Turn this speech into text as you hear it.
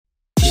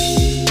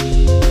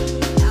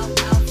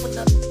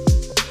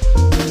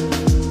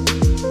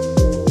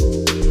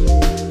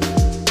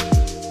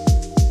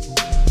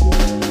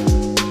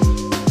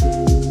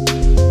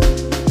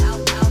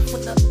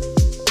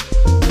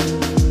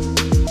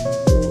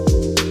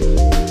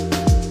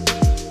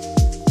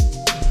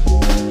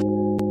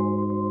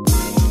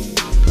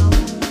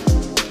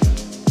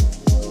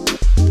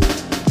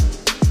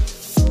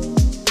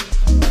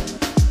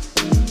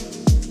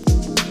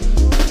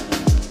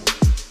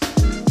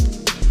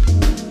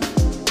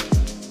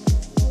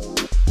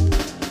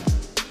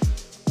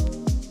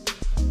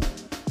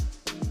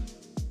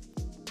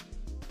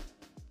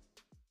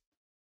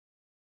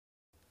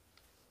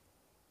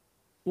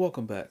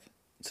Welcome back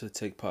to the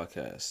Take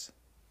Podcast,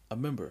 a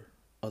member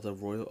of the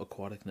Royal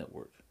Aquatic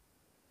Network.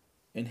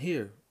 And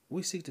here,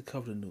 we seek to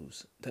cover the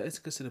news that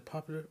isn't considered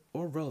popular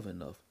or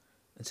relevant enough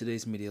in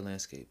today's media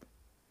landscape,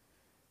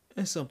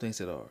 and some things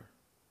that are.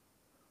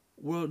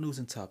 World news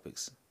and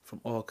topics from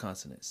all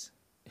continents.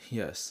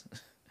 Yes,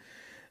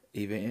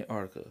 even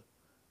Antarctica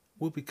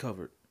will be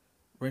covered,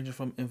 ranging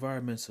from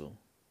environmental,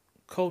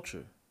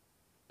 culture,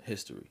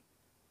 history,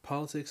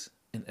 politics,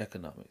 and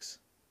economics.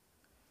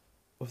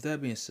 With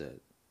that being said,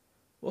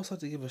 we'd also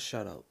like to give a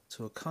shout out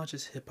to a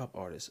conscious hip hop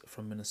artist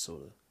from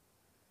Minnesota.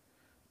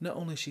 Not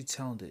only is she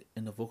talented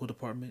in the vocal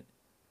department,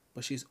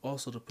 but she's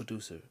also the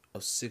producer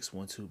of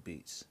 612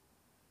 Beats.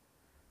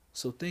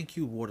 So thank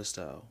you,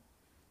 Waterstyle,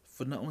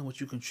 for not only what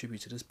you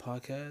contribute to this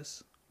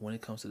podcast when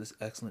it comes to this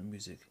excellent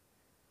music,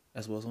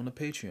 as well as on the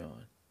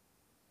Patreon,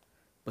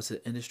 but to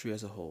the industry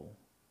as a whole.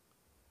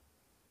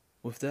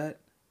 With that,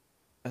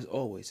 as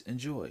always,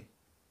 enjoy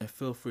and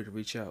feel free to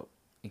reach out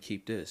and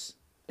keep this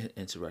an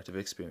interactive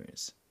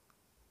experience.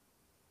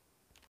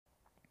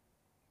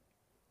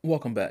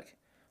 Welcome back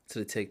to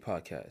the Take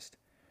Podcast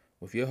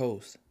with your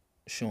host,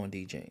 Sean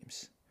D.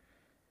 James.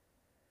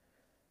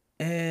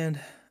 And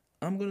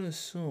I'm going to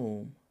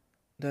assume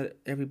that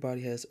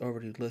everybody has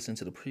already listened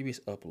to the previous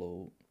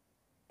upload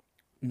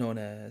known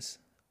as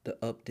the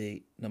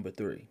update number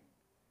 3.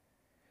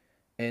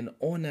 And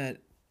on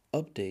that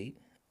update,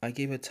 I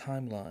gave a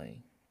timeline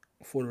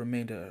for the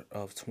remainder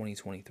of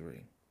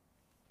 2023.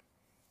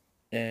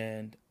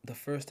 And the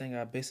first thing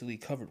I basically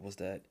covered was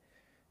that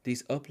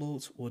these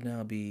uploads will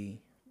now be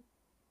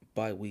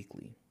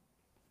bi-weekly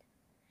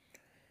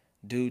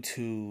due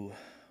to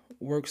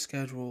work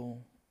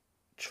schedule,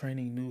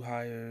 training new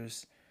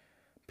hires,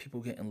 people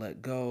getting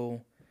let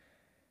go.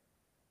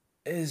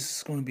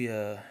 It's going to be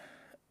a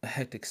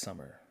hectic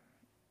summer,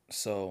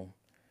 so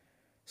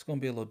it's going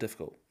to be a little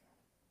difficult.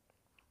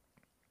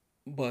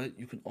 But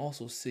you can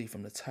also see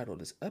from the title of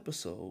this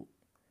episode,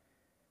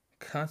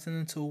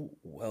 Continental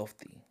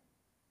Wealthy.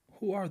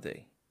 Who are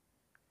they?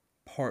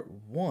 Part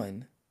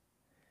 1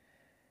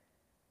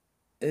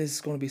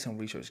 is going to be some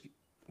research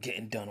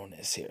getting done on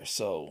this here.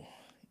 So,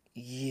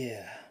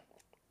 yeah.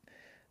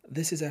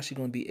 This is actually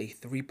going to be a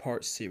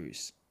 3-part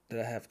series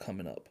that I have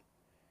coming up.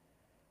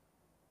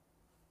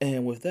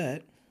 And with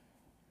that,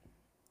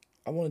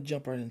 I want to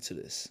jump right into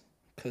this,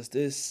 because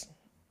this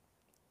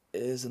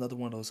is another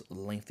one of those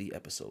lengthy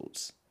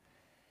episodes.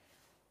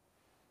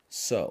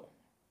 So,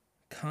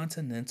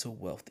 Continental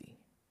Wealthy.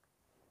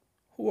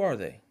 Who are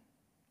they?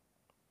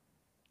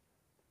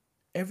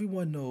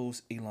 Everyone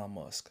knows Elon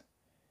Musk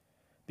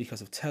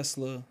because of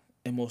Tesla,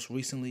 and most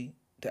recently,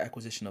 the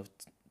acquisition of,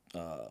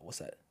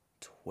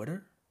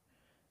 Twitter?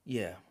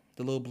 Yeah,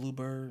 the little blue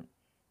bird,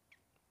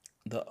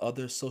 the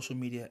other social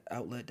media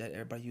outlet that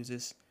everybody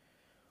uses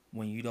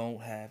when you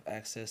don't have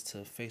access to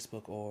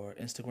Facebook or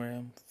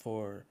Instagram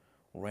for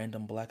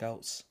random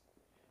blackouts.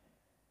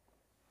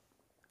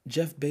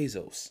 Jeff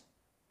Bezos,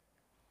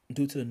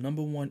 due to the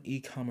number one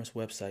e-commerce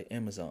website,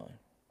 Amazon.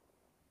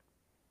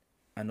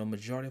 I know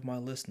majority of my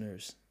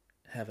listeners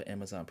have an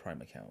Amazon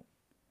Prime account.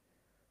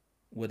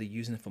 Whether you're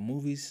using it for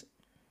movies,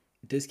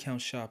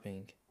 discount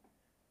shopping,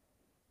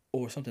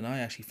 or something I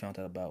actually found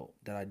out about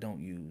that I don't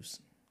use,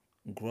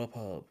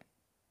 Grubhub.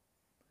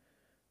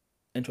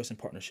 Interesting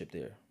partnership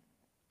there.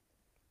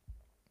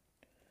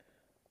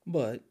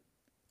 But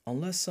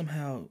unless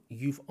somehow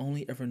you've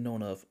only ever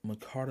known of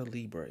Mercado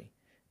Libre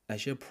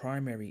as your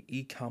primary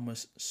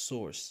e-commerce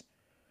source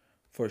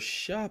for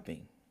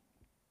shopping,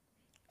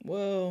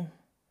 well,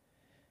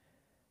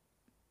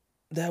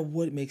 that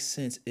would make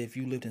sense if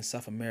you lived in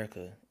South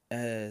America,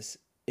 as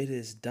it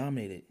is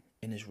dominated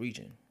in this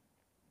region.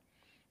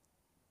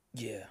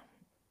 Yeah,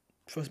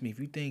 trust me, if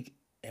you think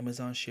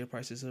Amazon share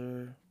prices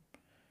are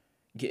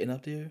getting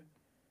up there,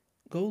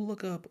 go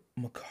look up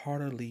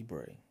Mercado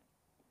Libre.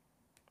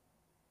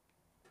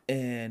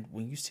 And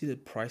when you see the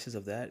prices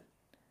of that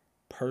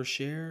per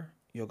share,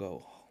 you'll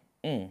go,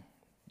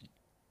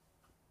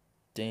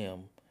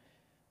 damn,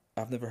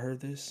 I've never heard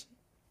this,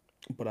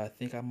 but I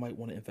think I might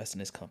want to invest in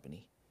this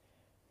company.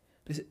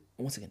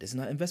 Once again, this is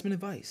not investment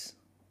advice.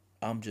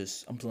 I'm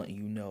just letting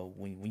you know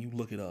when you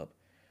look it up.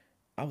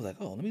 I was like,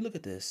 oh, let me look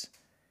at this.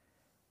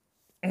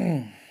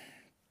 Damn,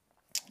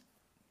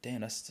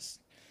 that's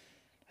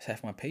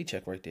half my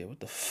paycheck right there. What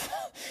the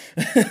fuck?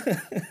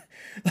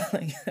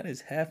 Like, that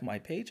is half my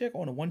paycheck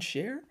on a one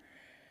share?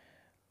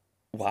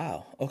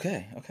 Wow.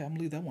 Okay, I'm gonna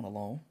leave that one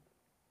alone.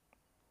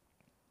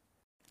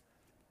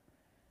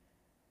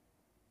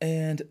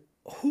 And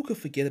who could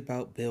forget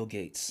about Bill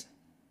Gates?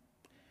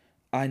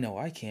 I know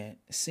I can't,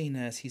 seeing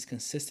as he's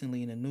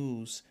consistently in the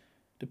news,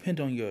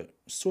 depend on your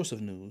source of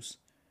news,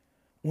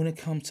 when it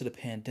comes to the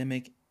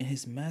pandemic and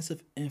his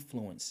massive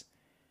influence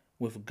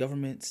with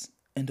governments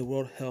and the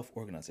World Health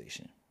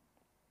Organization.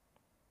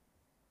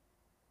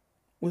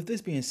 With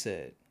this being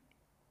said,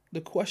 the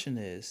question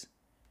is,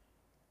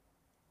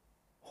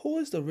 who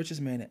is the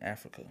richest man in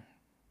Africa?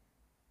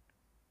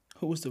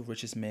 Who is the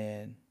richest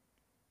man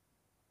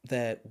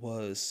that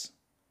was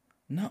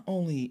not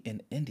only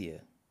in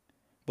India,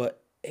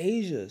 but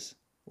Asia's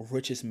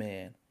richest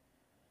man,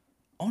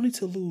 only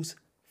to lose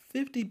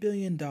 $50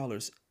 billion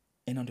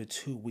in under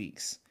 2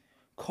 weeks,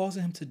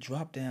 causing him to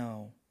drop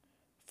down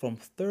from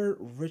third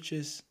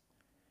richest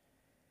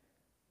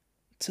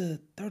to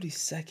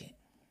 32nd.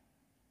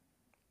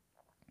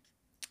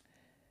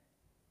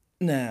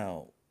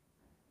 Now,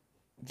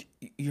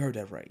 you heard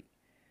that right.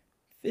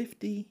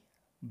 $50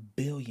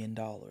 billion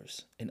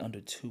in under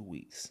 2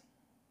 weeks.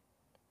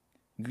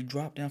 You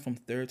drop down from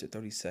third to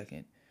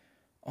 32nd.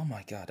 Oh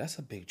my God, that's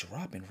a big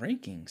drop in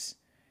rankings.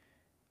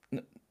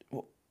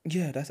 Well,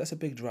 yeah, that's a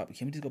big drop.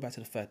 Can we just go back to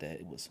the fact that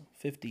it was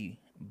 $50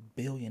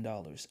 billion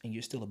and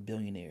you're still a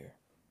billionaire?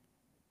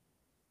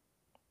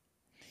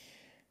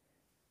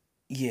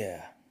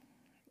 Yeah,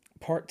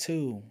 part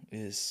two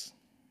is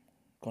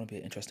going to be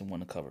an interesting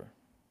one to cover.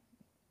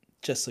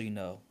 Just so you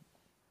know,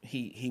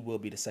 he will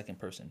be the second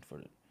person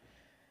for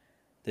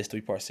this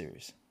 3-part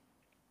series.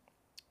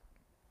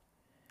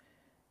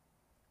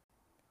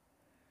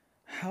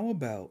 How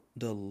about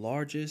the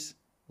largest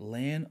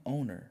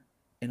landowner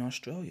in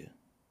Australia?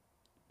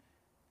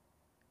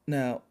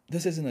 Now,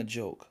 this isn't a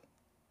joke.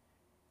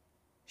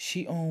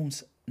 She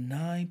owns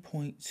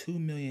 9.2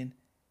 million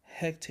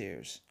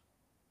hectares,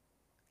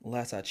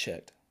 last I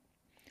checked.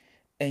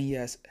 And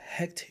yes,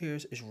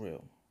 hectares is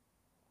real.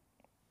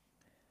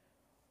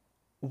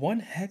 1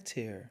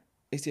 hectare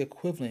is the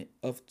equivalent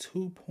of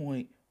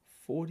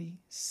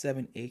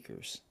 2.47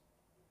 acres.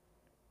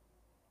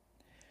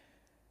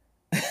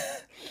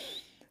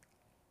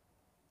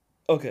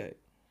 Okay,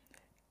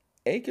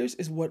 acres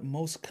is what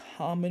most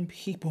common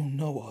people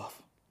know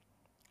of.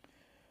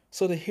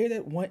 So to hear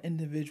that one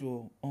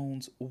individual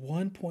owns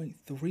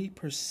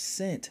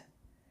 1.3%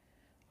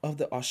 of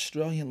the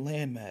Australian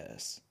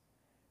landmass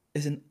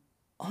is an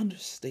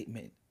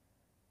understatement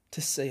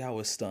to say I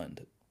was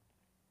stunned.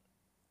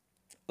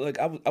 Like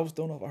I was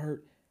thrown off. I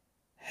heard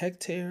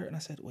hectare and I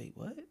said, wait,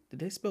 what? Did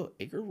they spell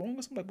acre wrong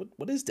or something? Like,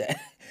 what is that?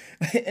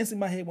 Instantly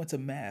my head went to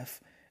math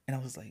and I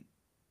was like,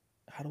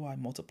 how do I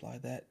multiply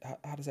that?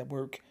 How does that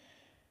work?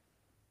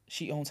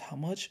 She owns how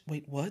much?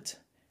 Wait, what?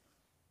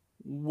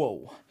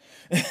 Whoa.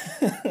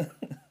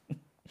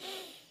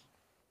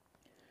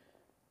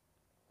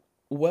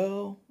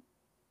 Well,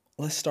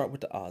 let's start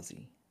with the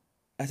Aussie,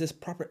 as it's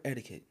proper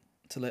etiquette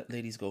to let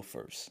ladies go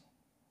first.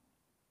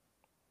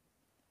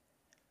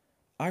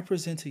 I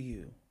present to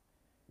you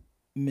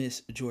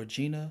Miss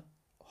Georgina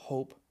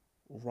Hope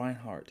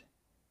Reinhardt,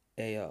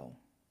 AO.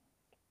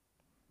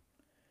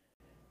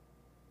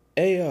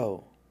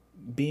 AO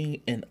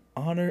being in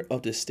honor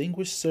of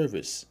distinguished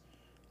service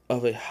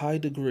of a high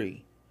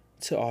degree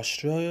to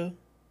Australia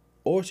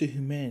or to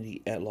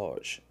humanity at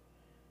large.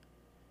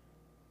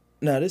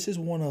 Now, this is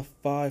one of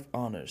 5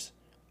 honors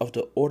of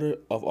the Order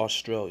of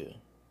Australia.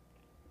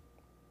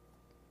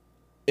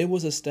 It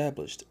was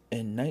established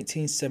in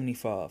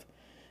 1975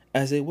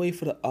 as a way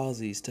for the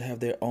Aussies to have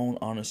their own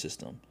honor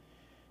system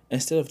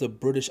instead of the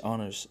British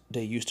honors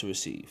they used to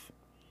receive.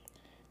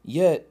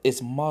 Yet,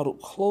 it's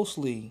modeled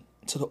closely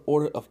to the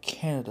Order of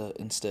Canada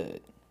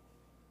instead.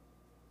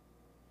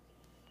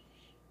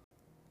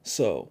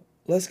 So,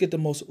 let's get the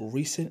most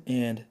recent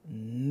and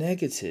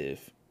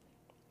negative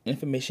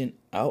information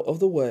out of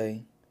the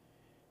way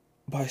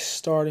by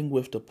starting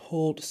with the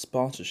pulled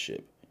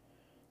sponsorship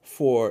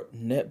for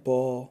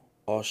Netball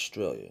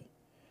Australia,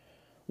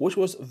 which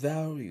was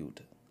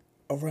valued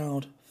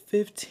around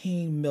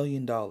 $15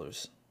 million.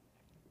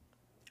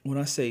 When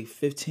I say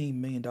 $15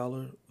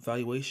 million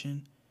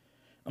valuation,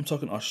 I'm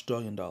talking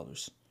Australian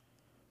dollars.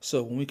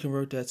 So when we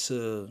convert that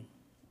to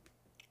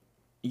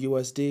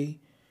USD,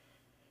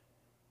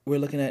 we're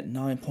looking at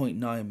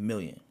 9.9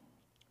 million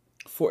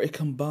for a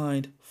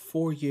combined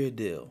 4-year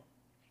deal.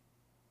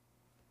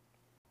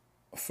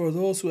 For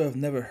those who have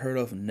never heard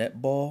of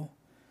netball,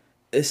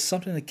 it's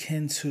something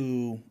akin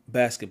to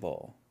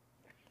basketball,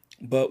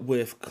 but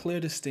with clear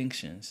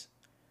distinctions,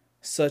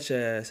 such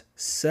as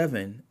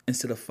 7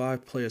 instead of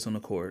 5 players on the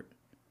court,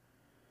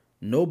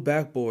 no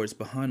backboards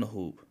behind the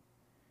hoop,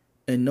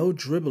 and no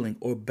dribbling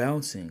or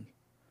bouncing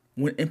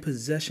when in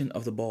possession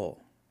of the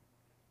ball.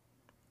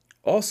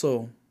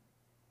 Also,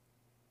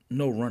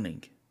 no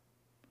running.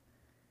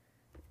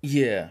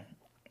 Yeah,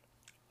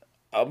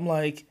 I'm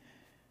like,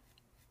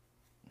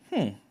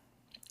 oh,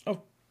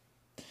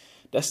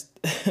 that's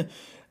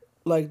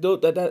like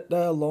that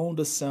alone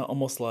does sound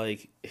almost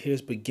like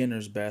here's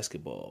beginners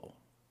basketball,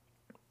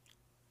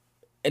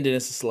 and then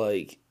it's just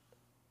like,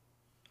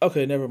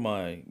 okay, never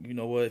mind. You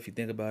know what? If you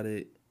think about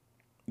it,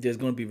 there's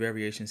going to be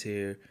variations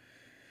here.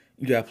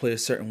 You gotta play a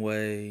certain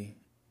way.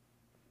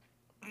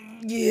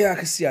 Yeah, I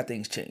can see how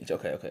things change.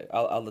 Okay.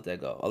 I'll let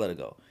that go. I'll let it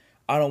go.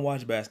 I don't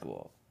watch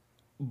basketball,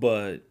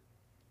 but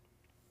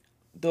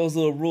those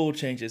little rule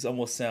changes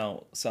almost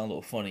sound a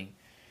little funny,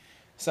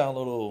 sound a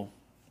little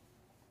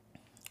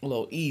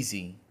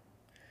easy.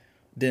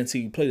 Then so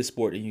you play the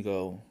sport and you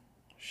go,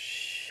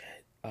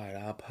 shit. All right,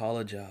 I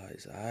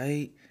apologize.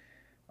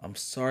 I'm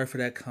sorry for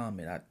that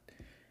comment.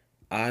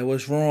 I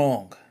was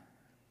wrong.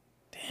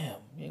 damn,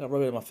 you ain't gotta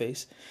rub it in my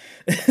face.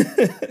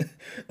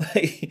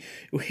 Like,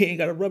 we ain't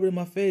gotta rub it in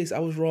my face. I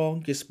was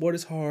wrong. Your sport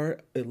is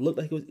hard. It looked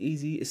like it was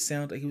easy. It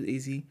sounded like it was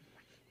easy.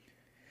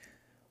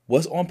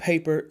 What's on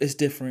paper is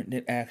different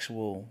than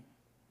actual,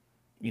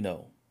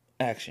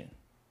 action.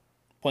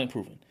 Point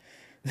proven.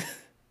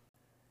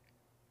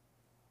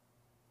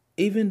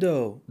 Even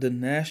though the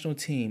national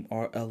team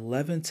are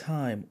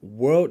 11-time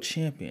world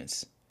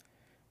champions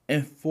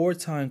and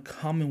 4-time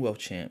Commonwealth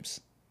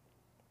champs,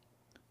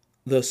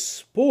 the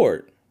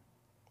sport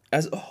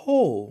as a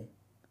whole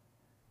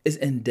is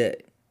in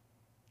debt.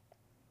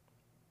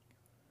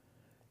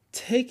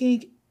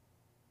 Taking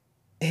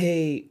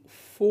a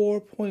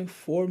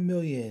 4.4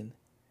 million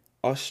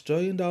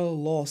Australian dollar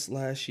loss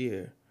last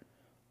year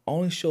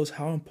only shows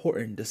how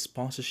important the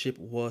sponsorship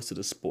was to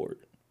the sport.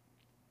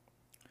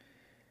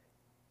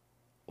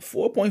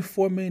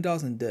 $4.4 million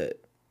in debt.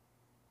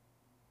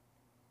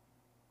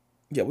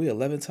 Yeah, we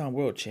 11-time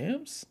world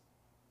champs?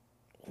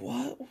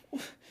 What?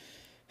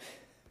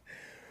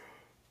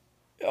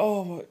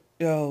 Oh,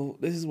 yo,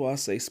 this is why I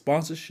say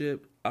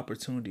sponsorship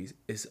opportunities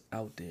is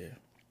out there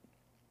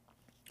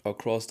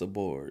across the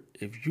board.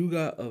 If you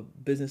got a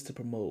business to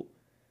promote,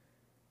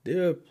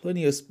 there are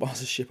plenty of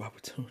sponsorship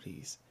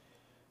opportunities.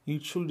 You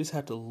truly just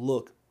have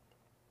to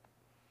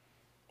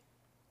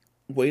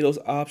weigh those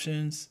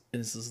options,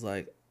 and it's just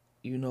like,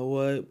 you know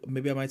what?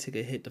 Maybe I might take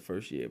a hit the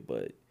first year,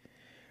 but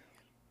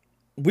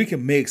we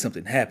can make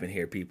something happen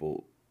here,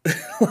 people.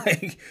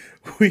 Like,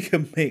 we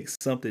can make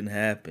something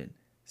happen.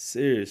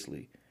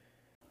 Seriously.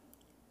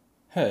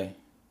 Hey,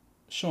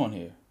 Sean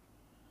here.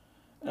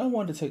 And I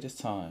wanted to take this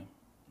time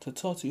to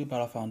talk to you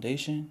about our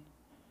foundation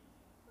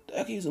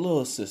that could use a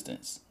little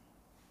assistance.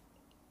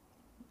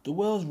 The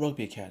Wales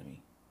Rugby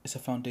Academy is a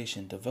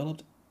foundation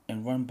developed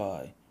and run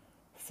by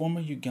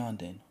former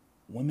Ugandan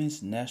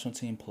women's national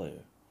team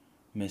player,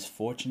 Miss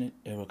Fortunate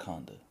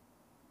Irakonda.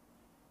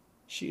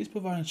 She is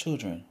providing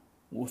children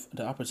with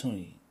the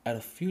opportunity at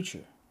a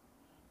future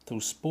through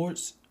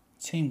sports,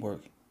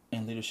 teamwork,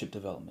 and leadership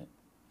development.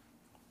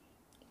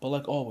 But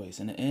like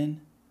always, in the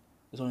end,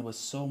 there's only but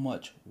so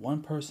much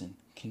one person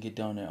can get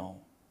done on their own.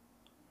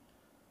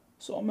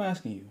 So I'm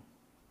asking you,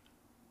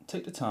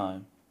 take the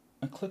time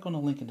and click on the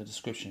link in the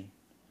description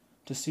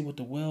to see what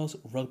the Wales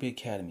Rugby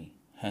Academy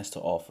has to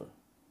offer.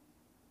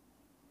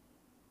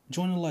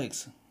 Join the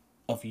likes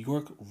of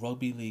York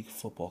Rugby League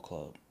Football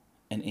Club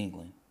in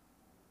England,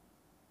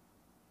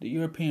 the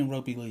European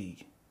Rugby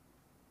League,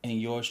 and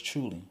yours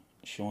truly,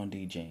 Sean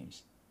D.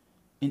 James,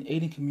 in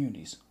aiding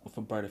communities with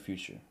a brighter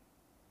future.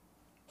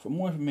 For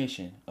more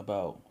information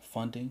about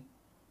funding,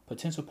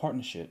 potential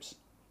partnerships,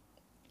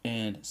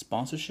 and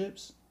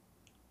sponsorships,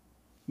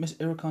 Ms.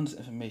 Irakonda's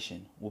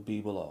information will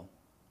be below.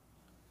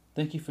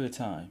 Thank you for your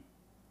time,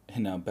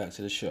 and now back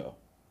to the show.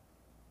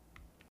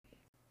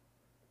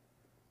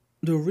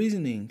 The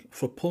reasoning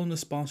for pulling the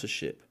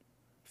sponsorship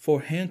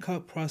for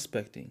Hancock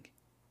Prospecting,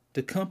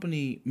 the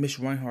company Miss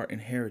Reinhardt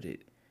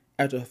inherited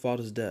after her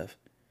father's death,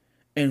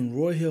 and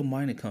Roy Hill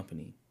Mining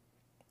Company,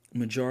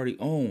 majority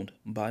owned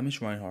by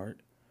Miss Reinhardt,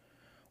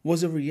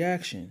 was a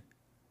reaction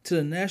to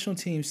the national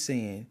team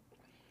saying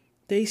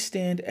they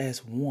stand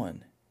as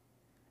one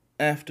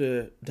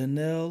after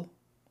Danielle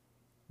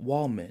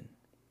Wallman,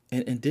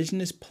 an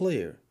indigenous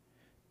player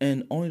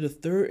and only the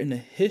third in the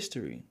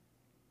history,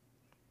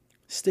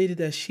 stated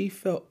that she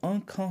felt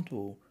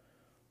uncomfortable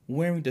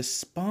wearing the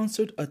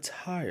sponsored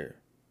attire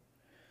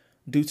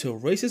due to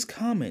racist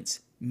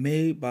comments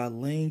made by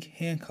Lang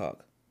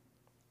Hancock,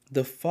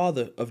 the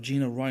father of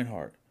Gina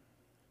Reinhardt,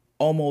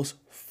 almost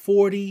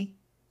 40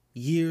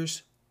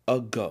 years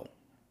ago.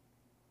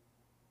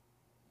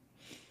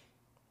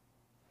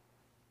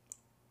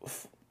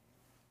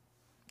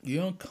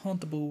 You're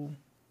uncomfortable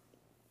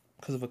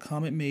because of a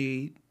comment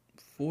made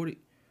 40...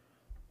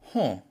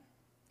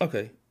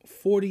 Okay,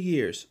 40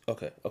 years.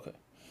 Okay.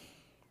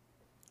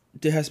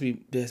 There has to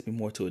be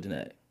more to it than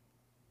that.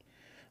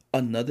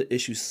 Another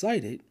issue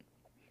cited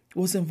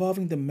was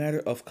involving the matter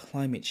of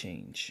climate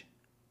change.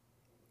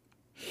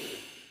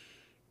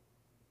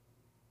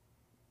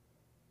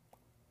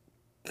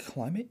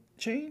 Climate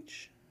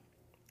change?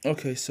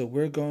 Okay, so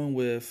we're going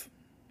with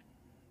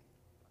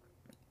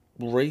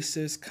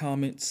racist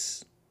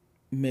comments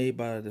made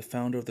by the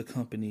founder of the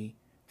company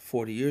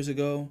 40 years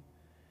ago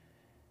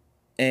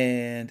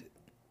and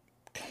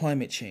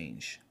climate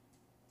change.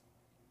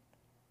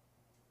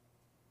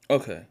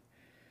 Okay.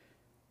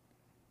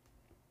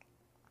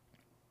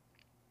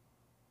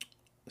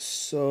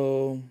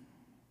 So,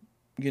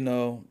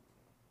 I'm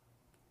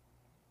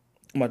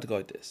about to go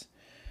like this.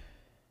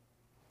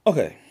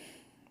 Okay.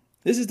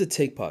 This is the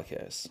Take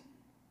Podcast.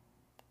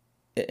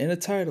 In the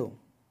title,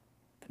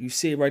 you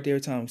see it right there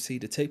every time you see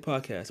the Take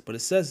Podcast, but it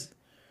says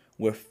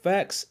where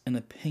facts and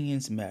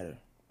opinions matter.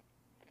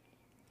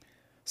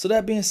 So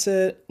that being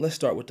said, let's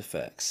start with the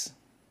facts.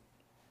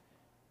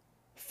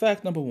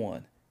 Fact number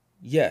 1.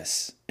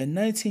 Yes, in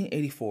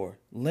 1984,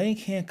 Lang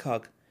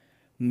Hancock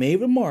made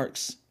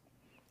remarks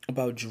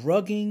about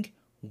drugging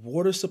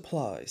water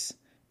supplies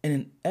in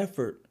an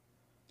effort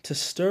to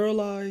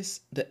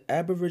sterilize the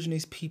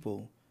Aborigines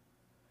people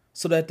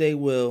so that they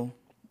will,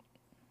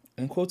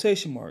 in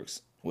quotation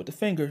marks, with the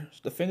finger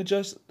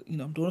just,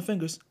 I'm doing the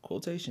fingers,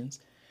 quotations,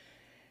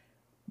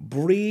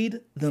 breed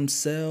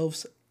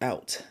themselves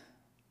out.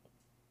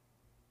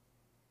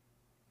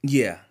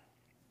 Yeah.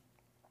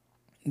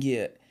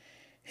 Yeah.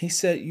 He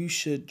said you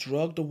should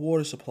drug the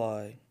water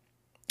supply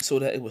so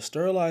that it would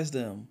sterilize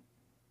them.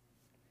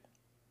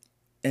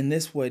 And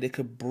this way they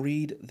could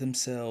breed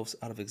themselves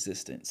out of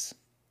existence.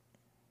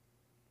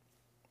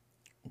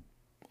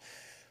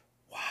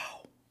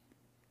 Wow.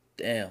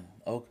 Damn.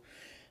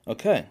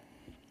 Okay.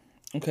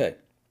 Okay.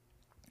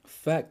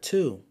 Fact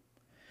 2.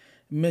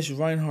 Miss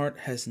Reinhardt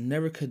has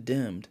never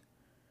condemned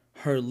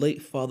her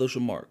late father's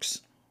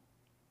remarks.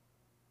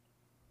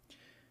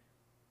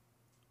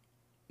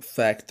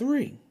 Fact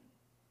 3.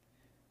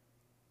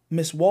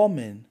 Miss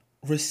Wallman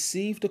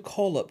received a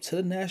call up to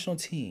the national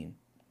team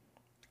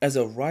as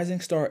a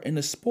rising star in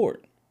the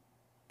sport.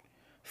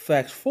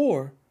 Fact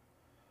 4.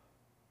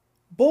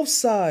 Both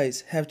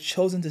sides have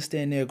chosen to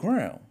stand their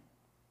ground.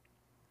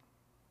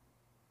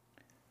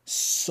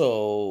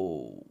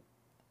 So,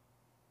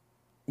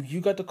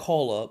 you got the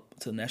call up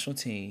to the national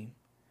team.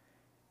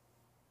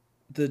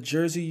 The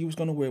jersey you was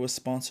going to wear was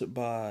sponsored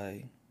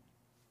by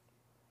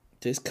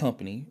this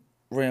company,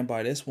 ran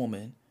by this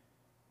woman,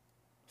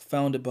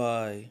 founded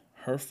by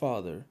her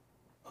father,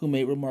 who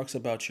made remarks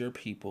about your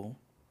people.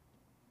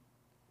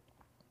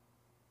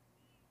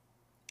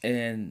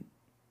 And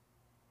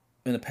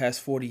in the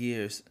past 40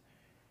 years,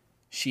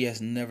 she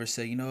has never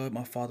said, you know what,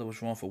 my father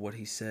was wrong for what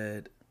he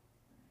said,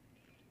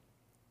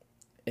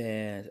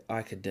 and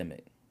I condemn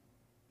it.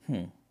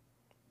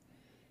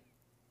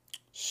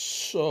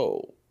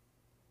 So,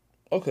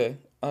 okay,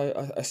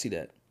 I see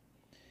that.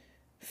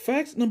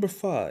 Fact number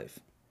 5.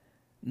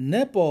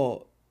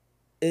 Netball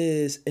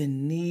is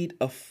in need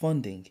of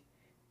funding,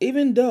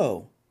 even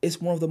though it's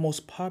one of the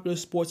most popular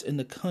sports in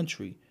the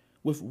country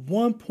with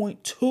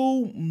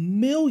 1.2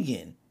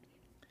 million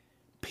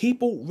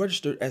people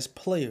registered as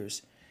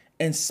players,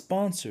 and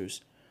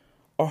sponsors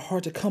are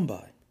hard to come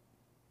by.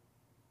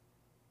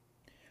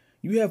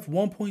 You have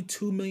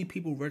 1.2 million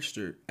people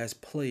registered as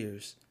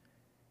players,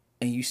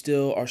 and you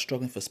still are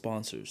struggling for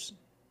sponsors.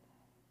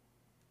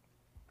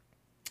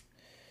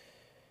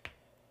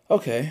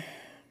 Okay.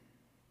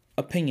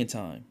 Opinion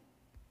time.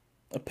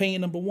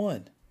 Opinion number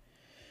 1.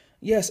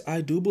 Yes,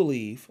 I do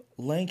believe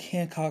Lang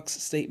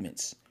Hancock's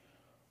statements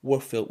were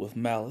filled with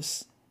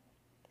malice,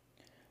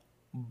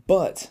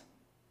 but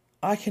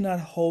I cannot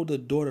hold the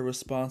daughter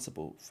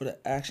responsible for the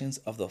actions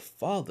of the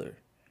father.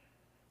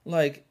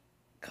 Like,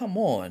 come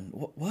on,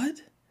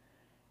 what?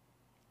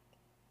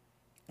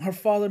 Her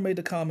father made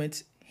the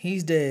comment,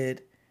 he's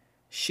dead,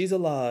 she's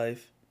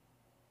alive.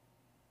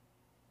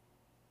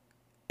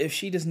 If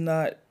she does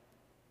not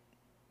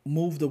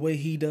move the way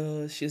he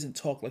does, she doesn't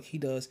talk like he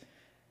does,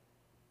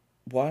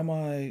 why am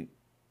I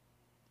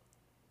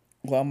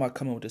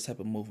coming with this type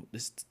of movement,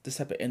 this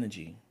type of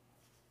energy?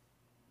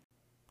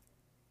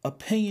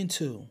 Opinion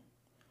 2.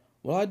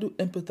 While I do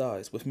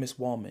empathize with Miss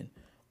Wallman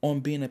on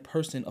being a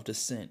person of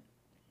descent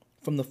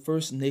from the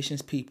First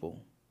Nations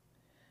people,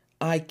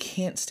 I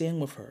can't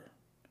stand with her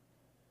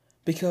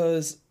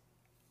because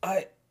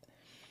I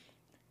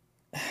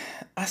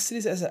see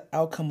this as an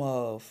outcome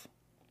of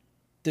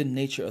the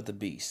nature of the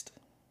beast.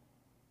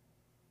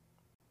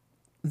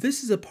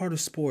 This is a part of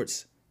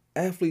sports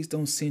athletes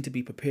don't seem to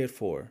be prepared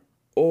for,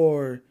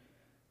 or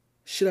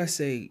should I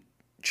say,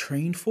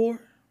 trained for?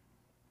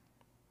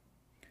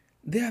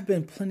 There have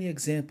been plenty of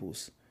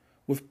examples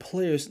with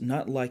players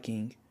not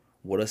liking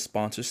what a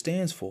sponsor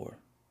stands for,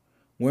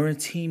 wearing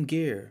team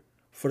gear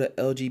for the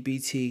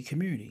LGBT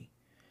community,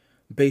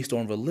 based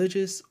on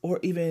religious or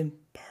even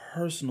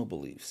personal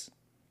beliefs,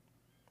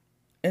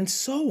 and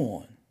so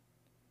on.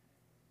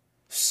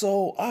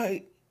 So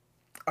I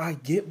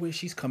get where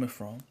she's coming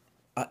from.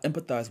 I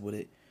empathize with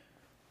it.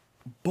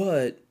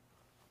 But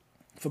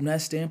from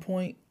that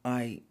standpoint,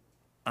 I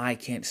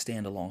can't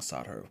stand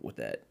alongside her with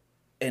that.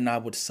 And I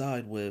would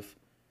side with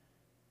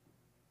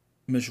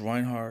Ms.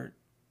 Reinhardt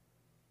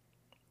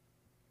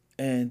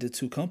and the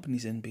two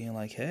companies in being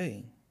like,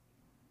 hey,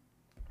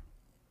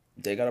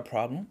 they got a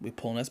problem. We're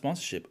pulling that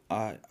sponsorship.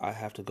 I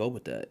have to go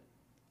with that.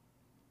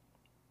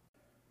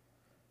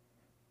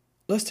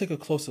 Let's take a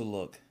closer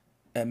look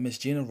at Miss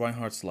Gina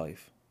Reinhardt's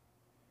life.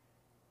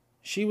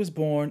 She was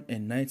born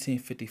in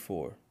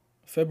 1954,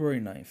 February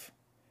 9th,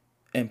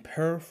 in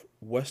Perth,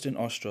 Western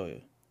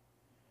Australia.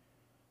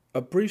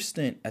 A brief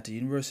stint at the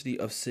University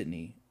of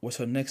Sydney was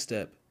her next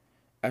step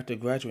after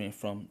graduating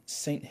from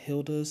St.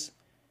 Hilda's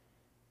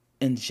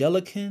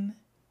Anglican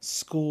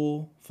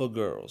School for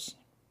Girls.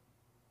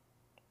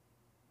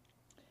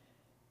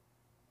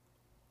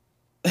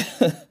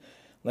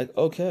 Like,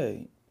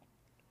 okay,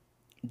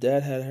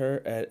 Dad had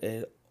her at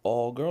an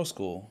all-girls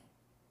school.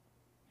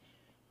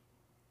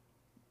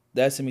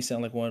 That to me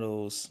sound like one of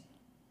those,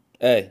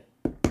 hey,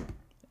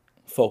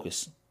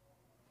 focus.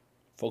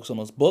 Focus on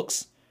those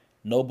books,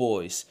 no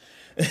boys.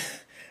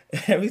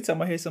 Every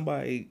time I hear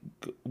somebody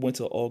went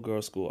to an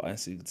all-girls school, I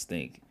instantly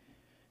think,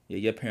 Yeah,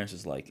 your parents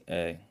is like,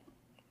 hey,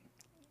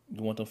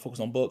 you want them to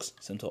focus on books?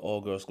 Send them to all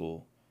girls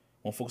school.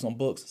 Want to focus on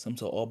books? Send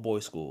them to all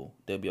boys school.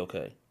 They'll be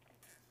okay.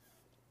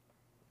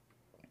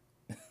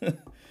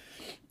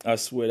 I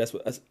swear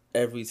that's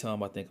every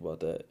time I think about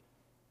that.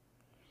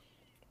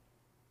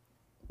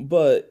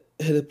 But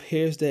it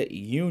appears that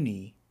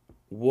uni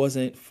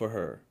wasn't for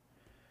her.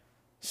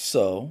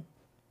 So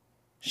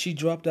she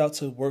dropped out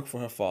to work for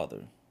her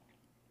father.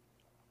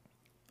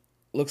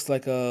 Looks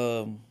like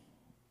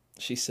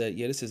she said,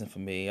 "Yeah, this isn't for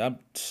me. I'm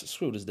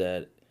screwed as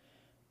dad.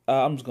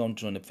 I'm just gonna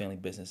join the family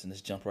business and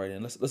just jump right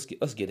in. Let's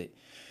get it."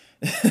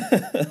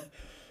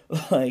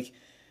 Like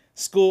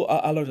school,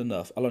 I learned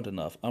enough. I learned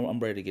enough. I'm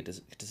ready to get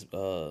this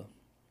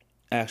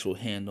actual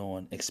hand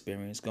on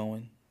experience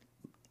going.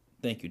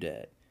 Thank you,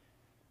 Dad.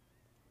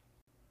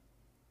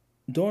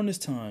 During this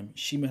time,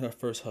 she met her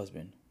first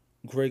husband,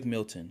 Greg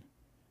Milton,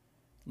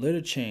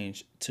 later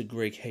changed to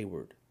Greg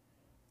Hayward,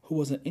 who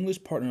was an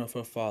English partner of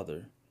her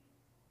father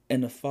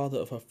and the father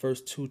of her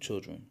first two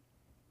children.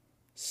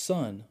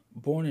 Son,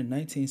 born in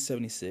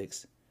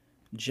 1976,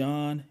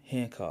 John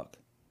Hancock,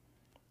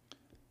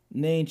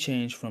 name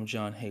changed from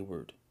John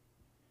Hayward,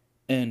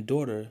 and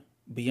daughter,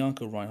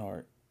 Bianca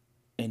Reinhardt,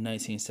 in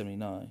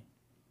 1979.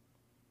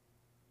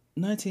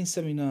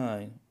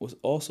 1979 was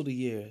also the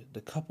year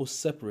the couple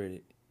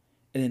separated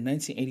and in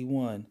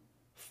 1981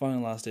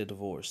 finalized their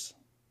divorce.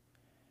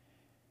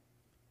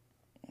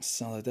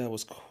 Sounds like that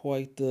was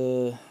quite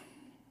the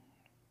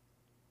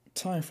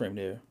time frame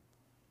there.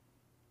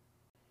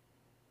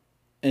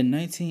 In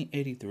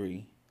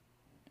 1983,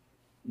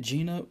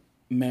 Gina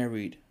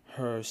married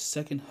her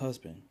second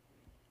husband,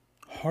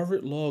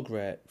 Harvard Law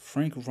grad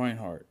Frank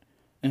Reinhardt,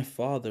 and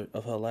father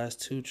of her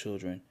last two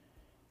children,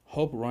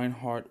 Hope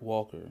Reinhardt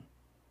Walker,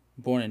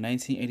 born in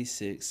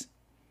 1986,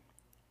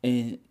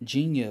 and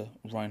Genia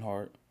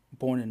Reinhardt,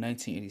 born in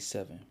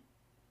 1987.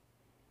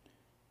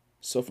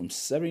 So from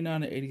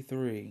 79 to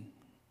 83,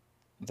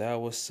 that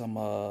was some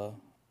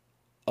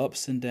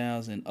ups and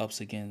downs and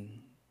ups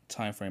again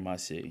time frame I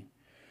see.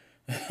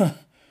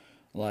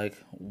 Like,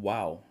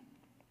 wow.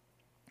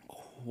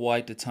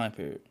 Quite the time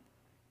period.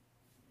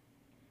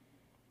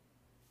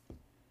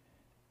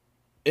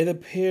 It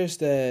appears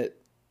that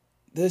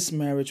this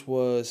marriage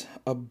was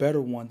a better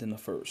one than the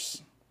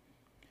first,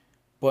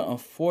 but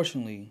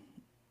unfortunately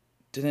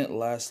didn't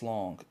last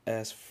long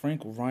as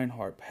Frank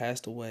Reinhardt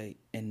passed away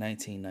in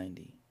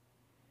 1990.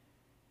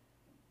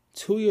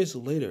 2 years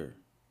later,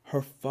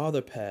 her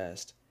father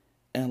passed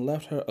and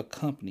left her a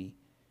company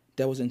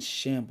that was in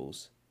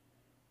shambles,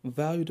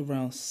 valued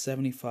around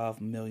 $75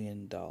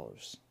 million.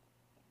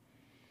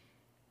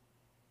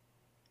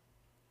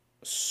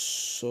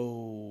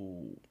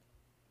 So,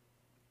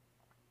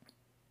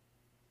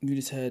 you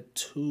just had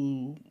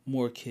two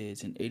more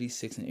kids in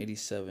 86 and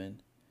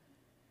 87.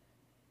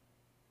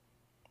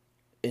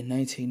 In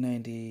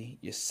 1990,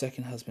 your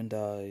second husband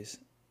dies.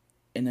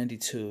 In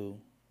 92,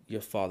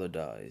 your father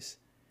dies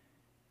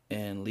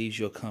and leaves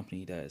your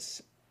company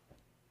that's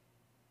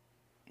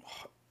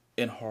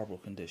in horrible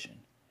condition.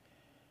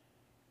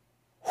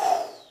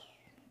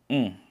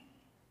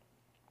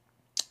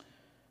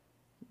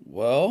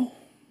 Well,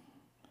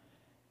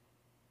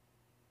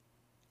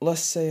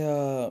 let's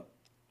say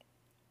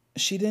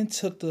she then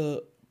took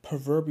the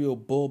proverbial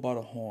bull by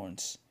the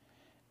horns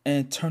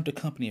and turned the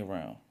company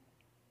around.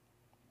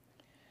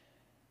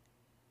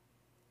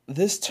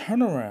 This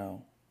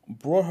turnaround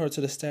brought her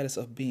to the status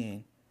of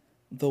being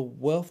the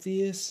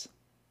wealthiest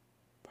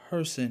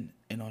person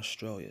in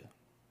Australia.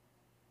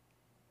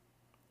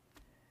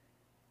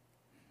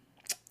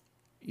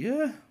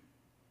 Yeah.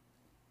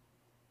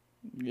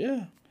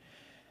 Yeah.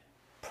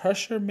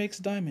 Pressure makes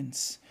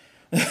diamonds.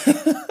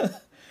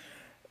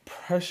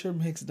 Pressure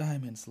makes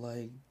diamonds.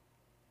 Like,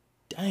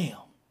 damn.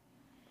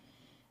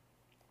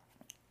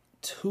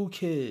 Two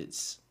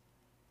kids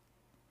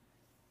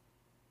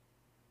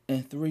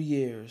in 3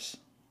 years.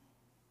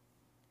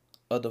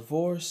 A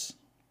divorce.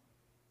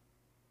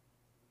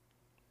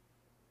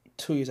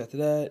 2 years after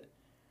that.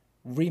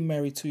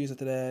 Remarried 2 years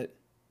after that.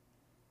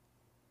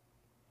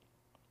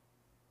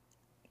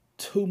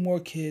 Two more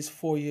kids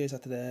 4 years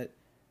after that.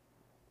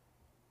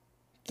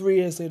 3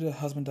 years later, the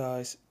husband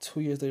dies.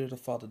 2 years later, the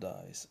father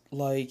dies.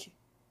 Like,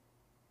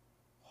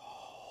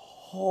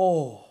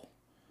 oh,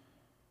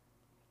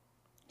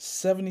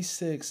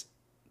 76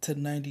 to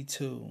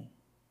 92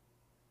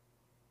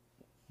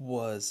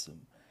 was,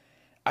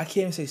 I can't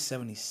even say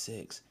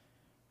 76.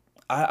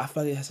 I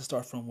feel like it has to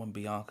start from when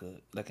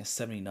Bianca, like in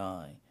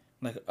 79.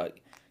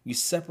 Like, you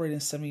separate in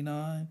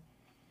 79,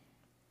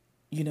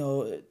 you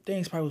know,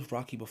 things probably was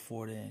rocky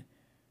before then.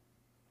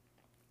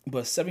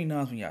 But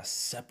 79 is when y'all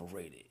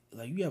separated.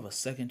 Like, you have a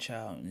second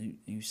child and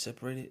you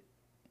separated.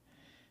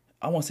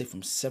 I want to say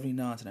from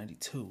 79 to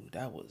 92.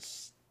 That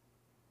was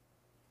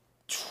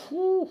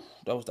some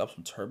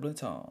turbulent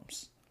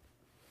times.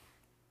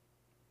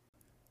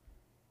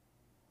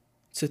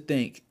 To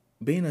think,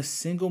 being a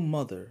single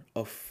mother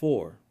of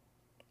four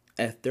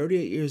at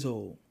 38 years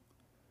old,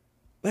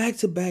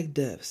 back-to-back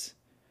deaths,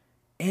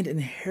 and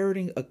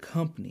inheriting a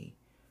company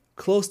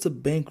close to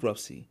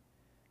bankruptcy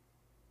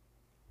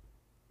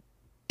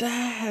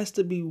That has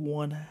to be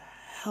one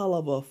hell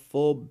of a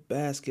full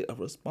basket of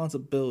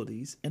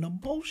responsibilities and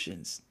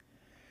emotions.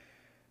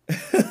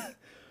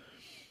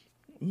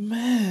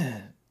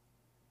 Man,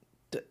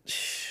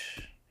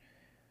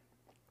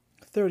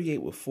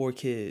 38 with 4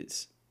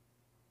 kids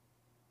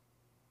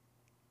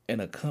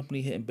and a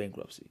company hitting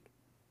bankruptcy.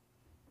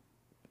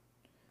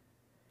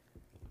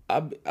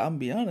 I'm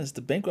be honest,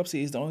 the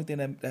bankruptcy is the only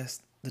thing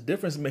that's the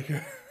difference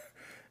maker.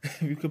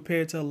 If you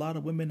compare it to a lot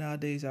of women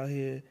nowadays out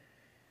here,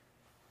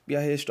 be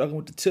out here struggling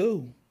with the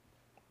two.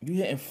 You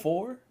hitting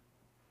 4?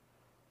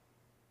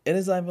 And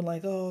it's not even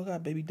like, oh, I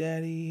got baby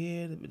daddy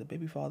here, the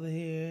baby father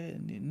here,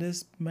 and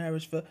this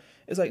marriage fell.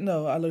 It's like,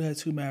 no, I literally had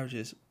 2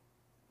 marriages.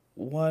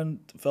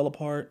 One fell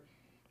apart,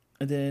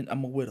 and then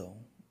I'm a widow.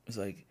 It's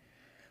like,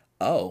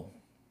 oh,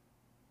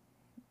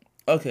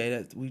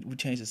 okay, we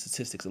changed the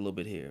statistics a little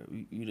bit here.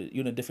 You're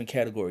in a different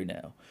category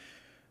now.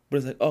 But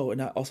it's like, oh,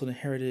 and I also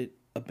inherited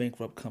a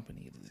bankrupt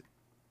company.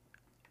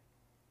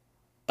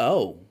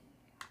 Oh,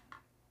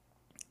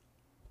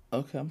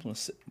 okay, I'm going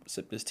to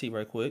sip this tea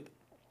right quick.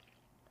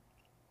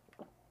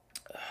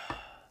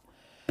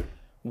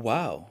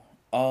 Wow.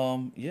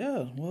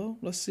 Yeah, well,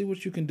 let's see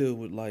what you can do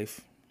with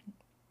life.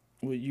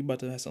 Well, you about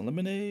to have some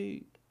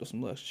lemonade, put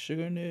some less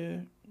sugar in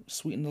there,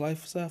 sweeten the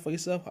lifestyle for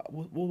yourself?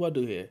 What do I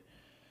do here?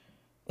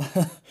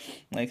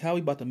 Like, how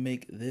we about to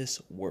make this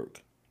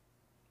work?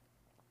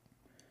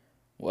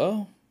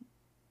 Well,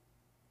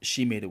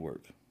 she made it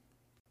work.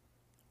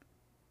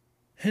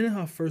 Hitting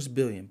her first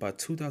billion by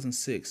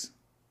 2006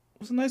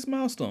 was a nice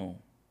milestone,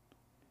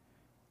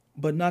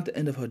 but not the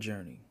end of her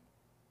journey.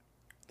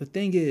 The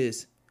thing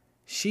is,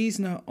 she's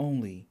not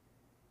only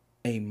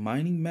a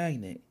mining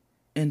magnate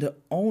and the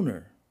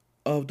owner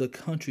of the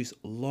country's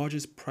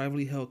largest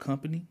privately held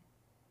company,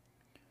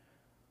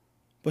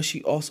 but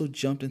she also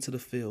jumped into the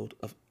field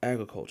of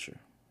agriculture.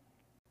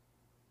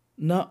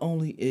 Not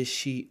only is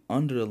she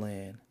under the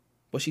land,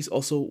 but she's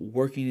also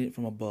working it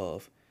from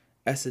above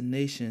as the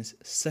nation's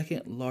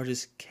second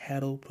largest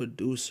cattle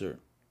producer.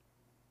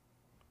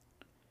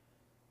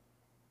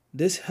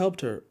 This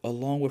helped her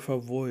along with her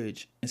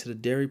voyage into the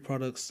dairy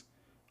products,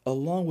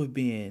 along with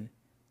being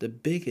the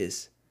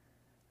biggest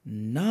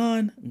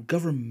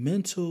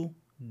non-governmental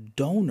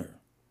donor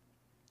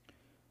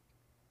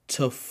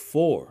to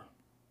 4.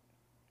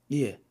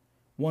 Yeah,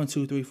 1,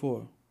 2, 3,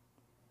 4.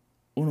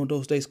 Uno,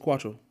 dos, tres,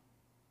 cuatro.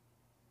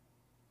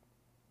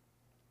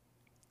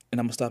 And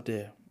I'm gonna stop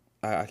there.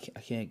 I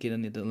can't get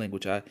into the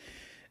language. I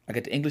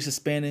got the English and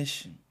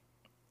Spanish.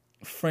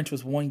 French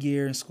was 1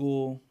 year in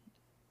school.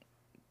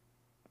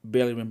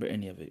 Barely remember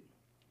any of it.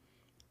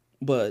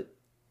 But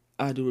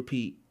I do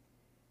repeat,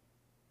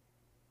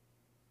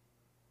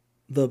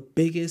 the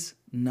biggest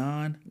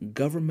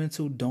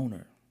non-governmental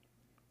donor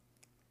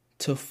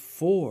to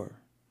 4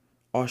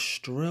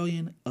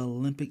 Australian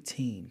Olympic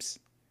teams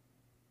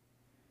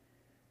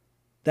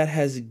that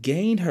has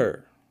gained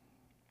her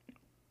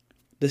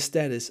the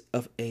status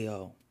of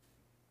AO.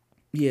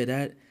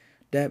 Yeah,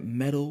 that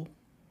medal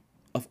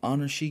of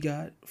honor she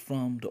got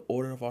from the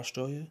Order of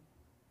Australia.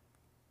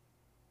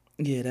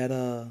 Yeah,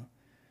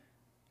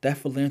 that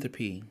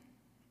philanthropy,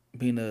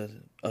 being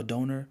a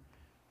donor.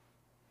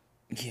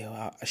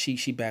 Yeah,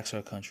 she backs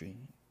her country.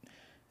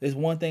 There's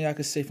one thing I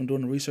could say from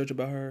doing the research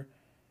about her.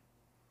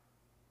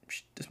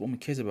 This woman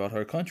cares about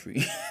her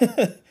country.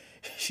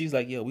 She's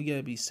like, yo, we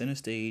gotta be center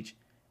stage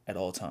at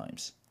all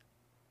times.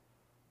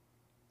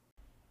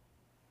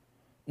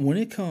 When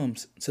it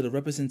comes to the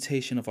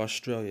representation of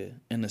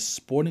Australia in the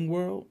sporting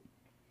world,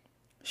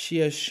 she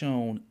has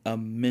shown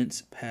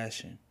immense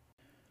passion.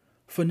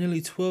 For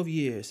nearly 12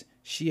 years,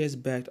 she has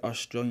backed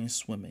Australian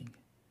swimming.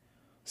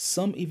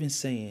 Some even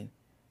saying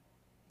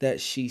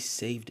that she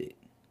saved it.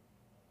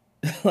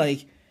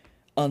 Like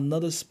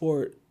another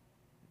sport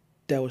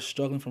that was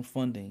struggling from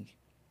funding,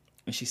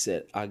 and she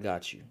said, I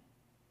got you.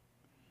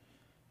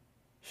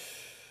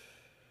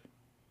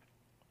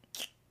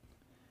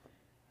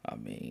 I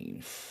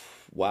mean,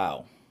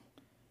 wow.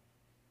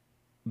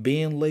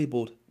 Being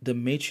labeled the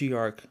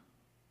matriarch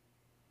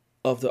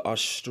of the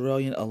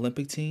Australian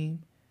Olympic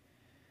team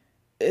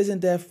isn't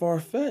that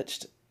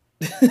far-fetched.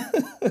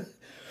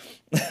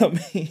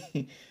 I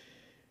mean,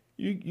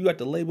 you got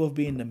the label of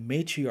being the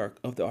matriarch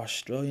of the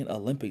Australian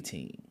Olympic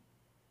team.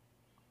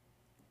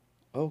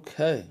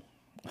 Okay.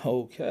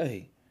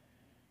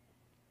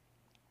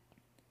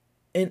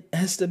 An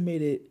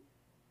estimated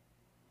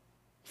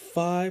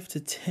 5 to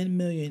 10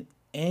 million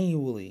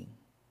annually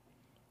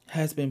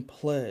has been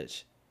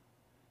pledged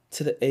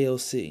to the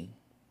AOC.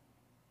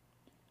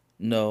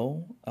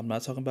 No, I'm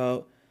not talking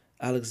about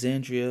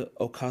Alexandria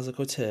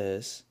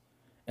Ocasio-Cortez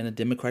and the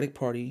Democratic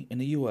Party in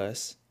the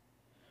U.S.,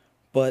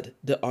 but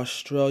the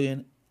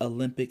Australian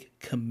Olympic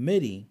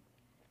Committee.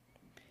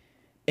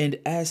 And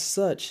as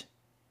such,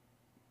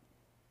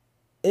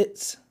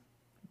 it's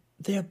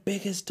their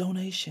biggest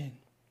donation.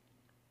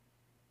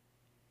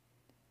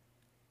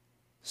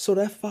 So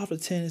that 5 to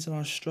 10 is in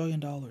Australian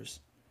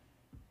dollars.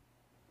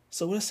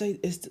 So let's say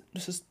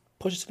let's just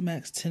push it to the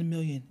max, 10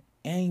 million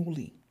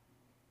annually.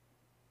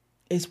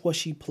 It's what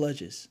she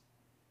pledges.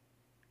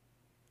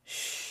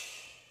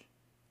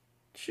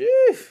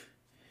 Chief.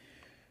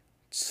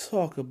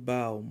 Talk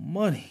about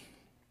money.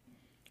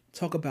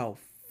 Talk about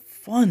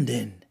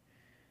funding.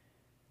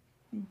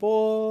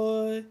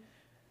 Boy,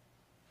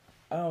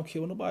 I don't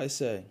care what nobody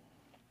say.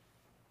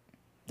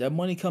 That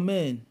money come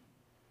in.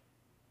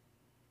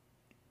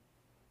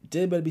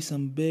 There better be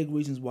some big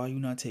reasons why you're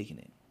not taking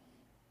it.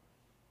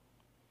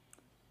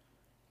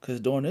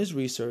 Because during this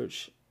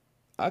research,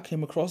 I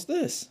came across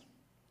this.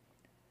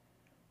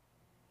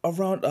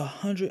 Around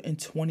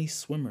 120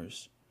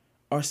 swimmers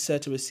are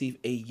said to receive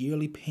a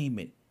yearly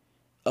payment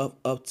of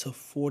up to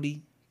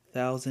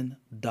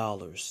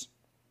 $40,000.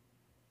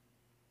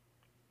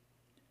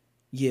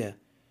 Yeah,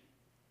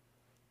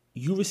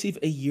 you receive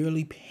a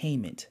yearly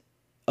payment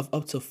of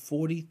up to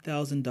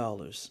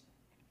 $40,000.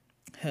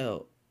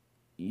 Hell,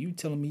 you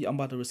telling me I'm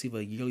about to receive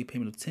a yearly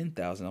payment of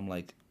 $10,000? I'm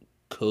like,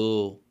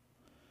 cool.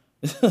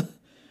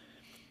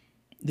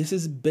 This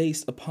is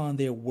based upon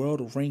their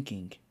world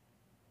ranking,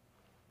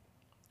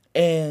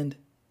 and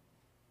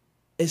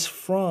it's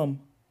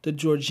from the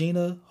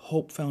Georgina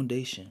Hope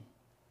Foundation.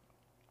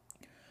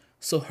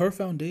 So her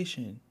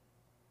foundation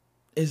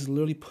is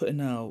literally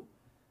putting out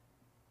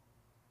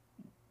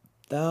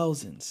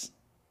thousands,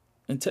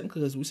 and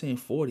technically, as we're saying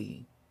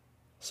 40.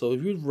 So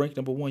if you rank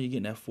number one, you're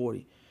getting that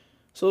 40.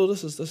 So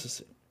this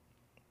is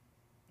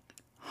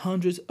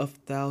hundreds of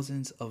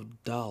thousands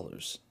of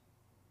dollars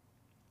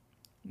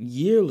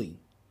yearly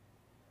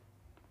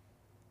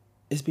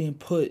is being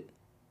put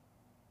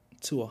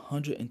to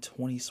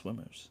 120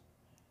 swimmers.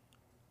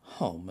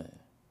 Oh man.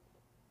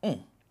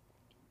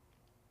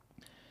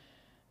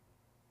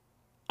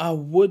 I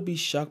would be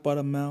shocked by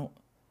the amount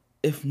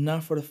if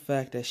not for the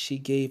fact that she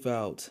gave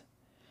out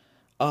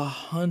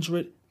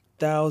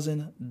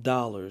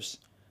 $100,000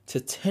 to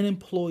 10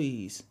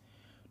 employees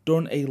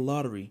during a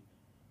lottery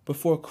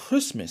before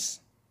Christmas,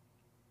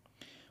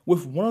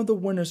 with one of the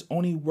winners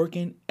only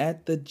working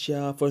at the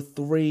job for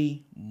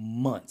 3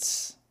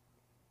 months.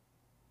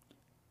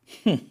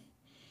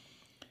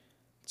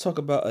 Talk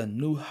about a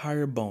new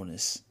hire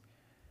bonus.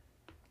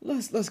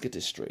 Let's get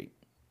this straight.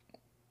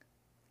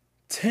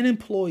 10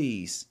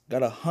 employees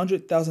got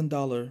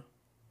 $100,000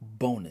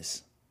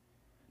 bonus.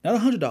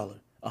 Not $100,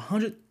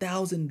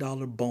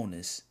 $100,000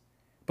 bonus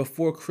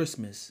before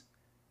Christmas.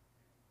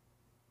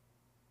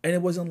 And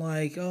it wasn't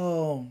like,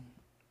 oh,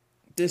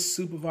 this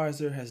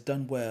supervisor has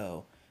done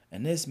well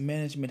and this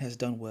management has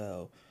done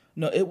well.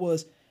 No, it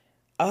was,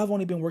 I've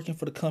only been working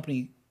for the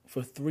company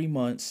for 3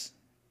 months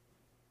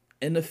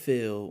in the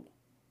field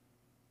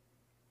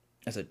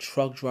as a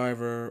truck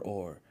driver,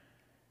 or,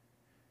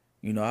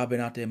 I've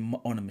been out there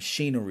on the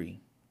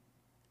machinery,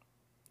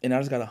 and I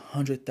just got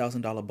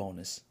 $100,000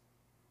 bonus.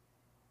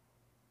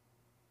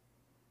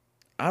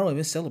 I don't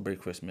even celebrate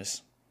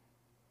Christmas.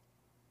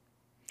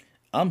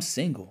 I'm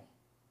single.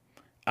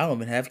 I don't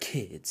even have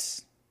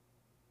kids.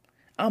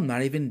 I'm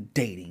not even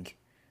dating.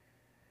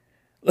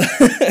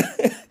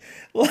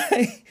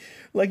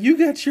 like you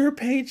got your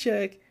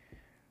paycheck,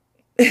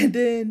 and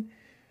then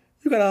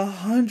you got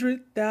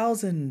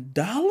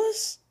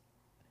 $100,000?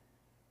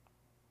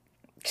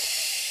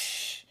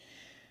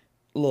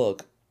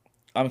 Look,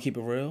 I'm gonna keep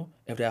it real.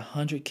 If that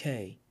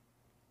 100K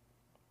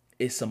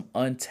is some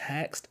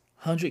untaxed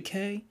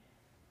 100K,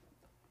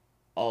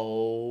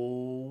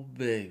 oh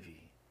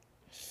baby,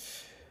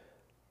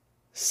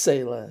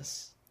 say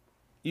less.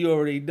 You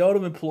already know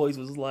them employees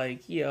was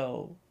like,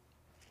 yo,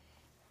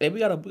 hey, we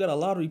got a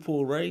lottery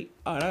pool, right?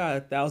 All right, I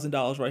got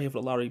 $1,000 right here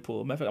for the lottery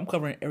pool. Matter of fact, I'm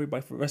covering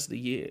everybody for the rest of the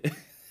year.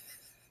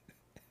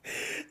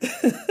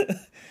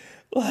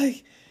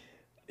 Like,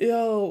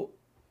 yo,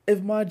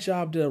 if my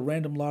job did a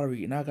random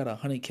lottery and I got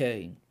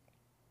 100K,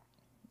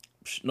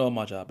 no,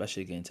 my job, that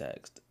shit getting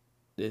taxed.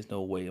 There's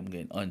no way I'm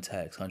getting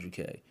untaxed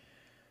 100K.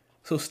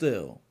 So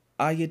still,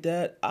 I get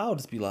that, I'll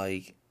just be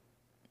like,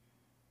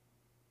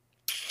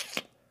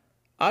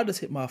 I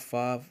just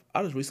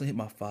recently hit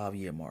my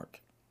 5-year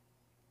mark.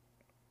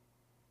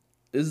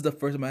 This is the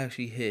first time I've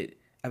actually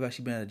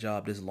been at a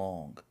job this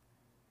long.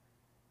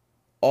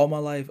 All my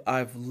life,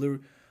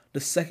 the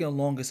second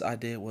longest I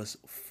did was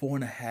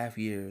 4.5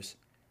 years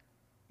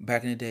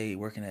back in the day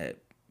working at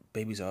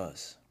Babies R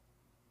Us.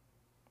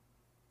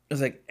 It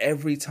was like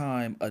every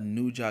time a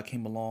new job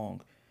came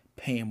along,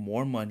 paying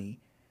more money,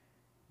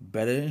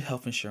 better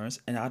health insurance,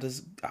 and I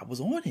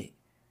was on it.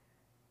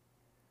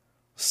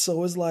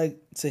 So it's like,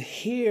 to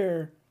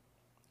hear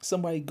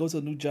somebody go to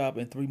a new job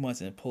in 3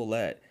 months and pull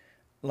that,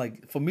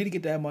 like, for me to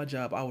get that at my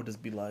job, I would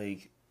just be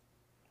like,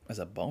 as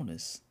a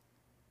bonus.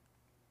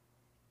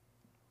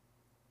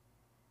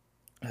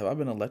 Have I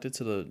been elected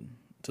to the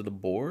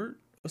board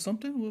or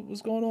something?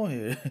 What's going on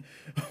here?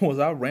 Was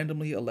I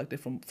randomly elected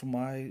from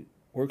my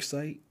work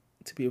site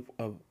to be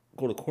go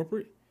to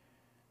corporate?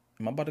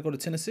 Am I about to go to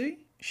Tennessee?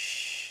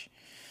 Shh.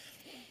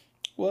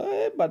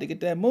 What? About to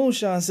get that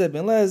moonshine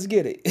sipping. Let's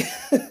get it.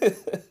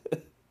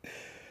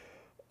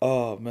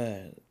 Oh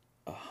man,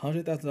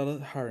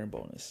 $100,000 hiring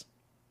bonus.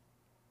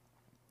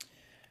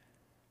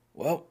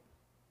 Well,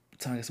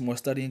 time to get some more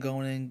studying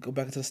going and go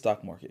back into the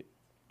stock market.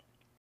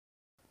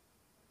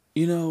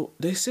 You know,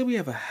 they say we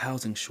have a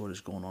housing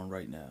shortage going on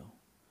right now,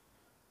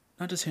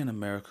 not just here in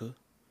America,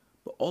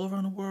 but all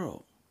around the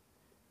world.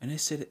 And they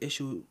say the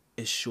issue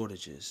is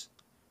shortages,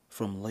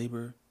 from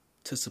labor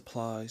to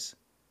supplies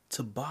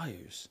to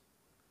buyers.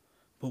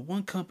 But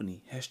one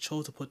company has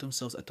chosen to put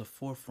themselves at the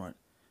forefront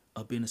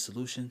of being a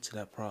solution to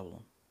that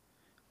problem,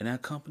 and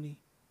that company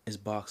is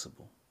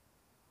Boxable.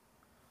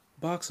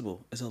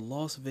 Boxable is a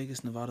Las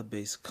Vegas, Nevada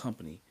based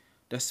company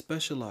that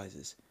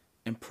specializes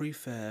in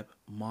prefab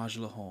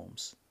modular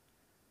homes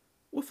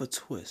with a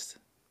twist.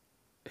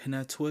 And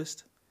that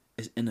twist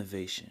is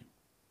innovation.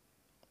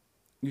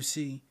 You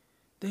see,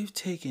 they've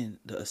taken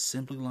the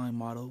assembly line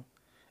model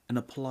and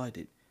applied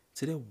it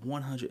to their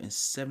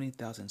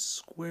 170,000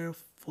 square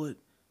foot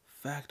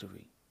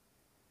factory.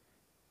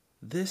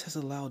 This has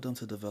allowed them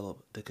to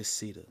develop the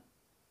Casita.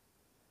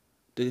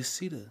 The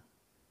Casita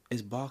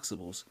is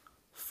Boxable's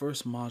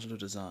first modular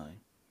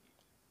design.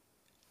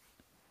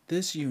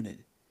 This unit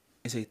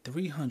is a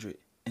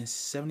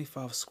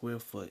 375 square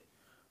foot,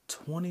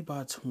 20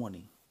 by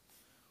 20,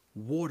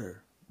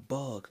 water,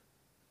 bug,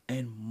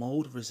 and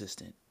mold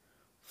resistant,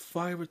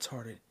 fire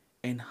retardant,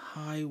 and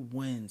high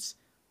winds.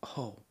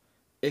 Oh,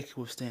 it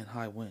can withstand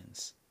high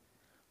winds.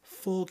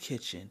 Full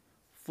kitchen,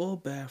 full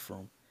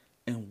bathroom,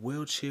 and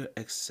wheelchair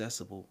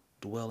accessible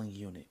dwelling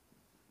unit.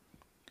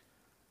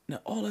 Now,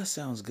 all that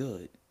sounds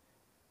good,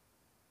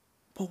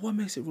 but what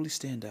makes it really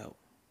stand out?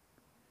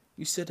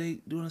 You said they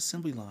do an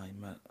assembly line,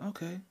 man.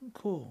 Okay,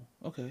 cool.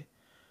 Okay.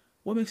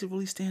 What makes it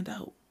really stand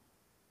out?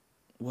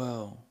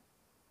 Well,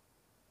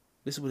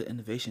 this is where the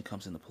innovation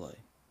comes into play.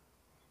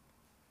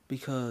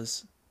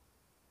 Because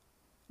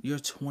your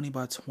 20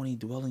 by 20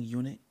 dwelling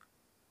unit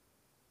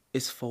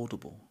is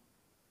foldable.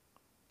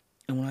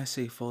 And when I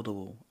say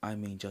foldable, I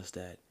mean just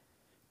that.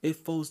 It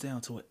folds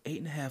down to an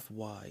 8.5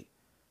 wide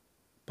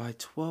by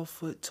 12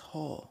 foot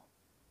tall,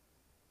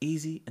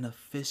 easy and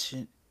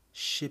efficient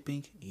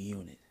shipping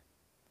unit.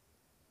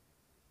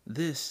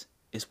 This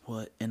is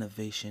what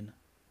innovation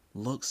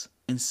looks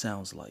and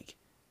sounds like.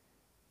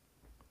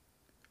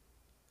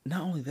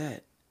 Not only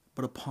that,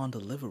 but upon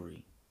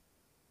delivery,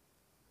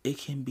 it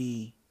can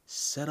be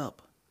set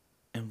up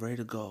and ready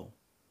to go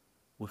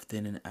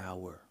within an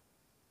hour.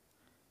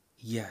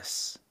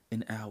 Yes,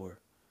 an hour.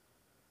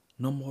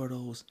 No more of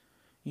those,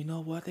 you know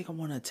what, I think I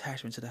want an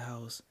attachment to the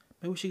house.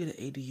 Maybe we should get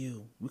an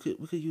ADU. We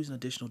could use an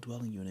additional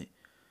dwelling unit.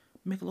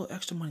 Make a little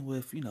extra money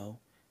with,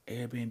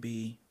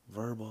 Airbnb,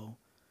 Verbo,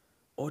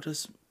 or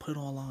just put it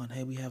online.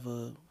 Hey, we have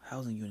a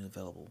housing unit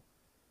available.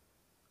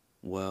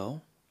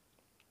 Well,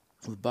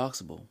 with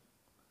Boxable,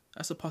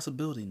 that's a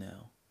possibility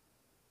now.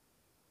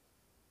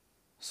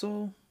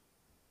 So,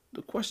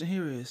 the question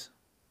here is,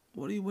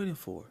 what are you waiting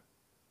for?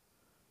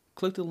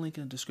 Click the link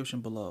in the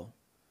description below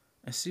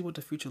and see what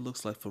the future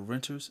looks like for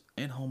renters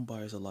and home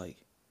buyers alike.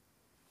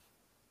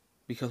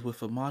 Because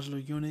with a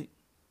modular unit,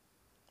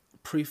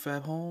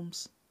 prefab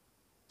homes,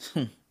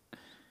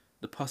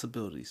 the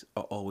possibilities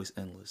are always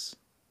endless.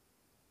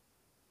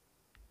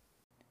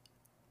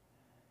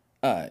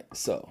 Alright,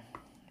 so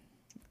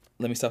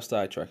let me stop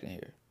sidetracking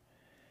here.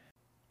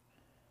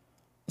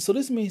 So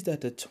this means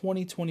that the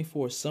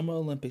 2024 Summer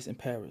Olympics in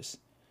Paris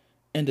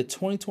and the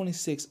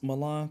 2026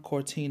 Milan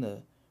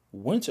Cortina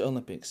Winter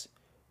Olympics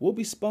will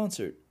be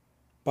sponsored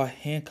by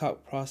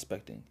Hancock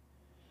Prospecting,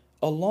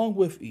 along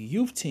with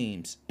youth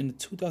teams in the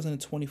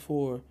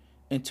 2024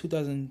 and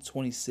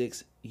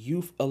 2026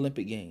 Youth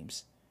Olympic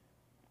Games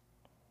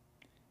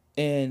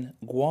in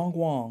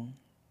Guangdong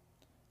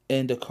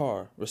and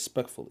Dakar,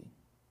 respectively,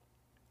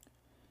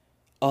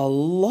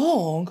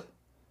 along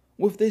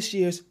with this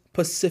year's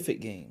Pacific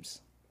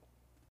Games.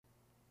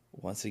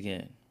 Once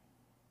again,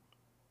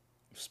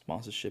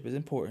 sponsorship is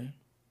important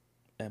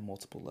at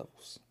multiple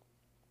levels.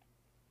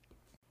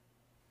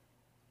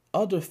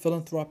 Other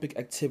philanthropic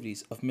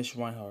activities of Ms.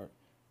 Reinhardt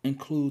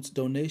includes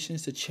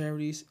donations to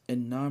charities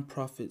and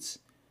nonprofits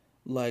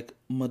like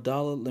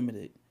Madala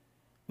Limited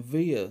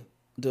via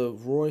the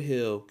Roy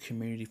Hill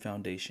Community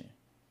Foundation.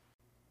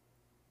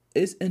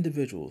 It's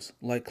individuals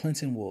like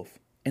Clinton Wolf,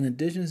 an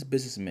indigenous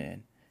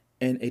businessman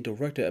and a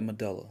director at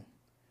Madala,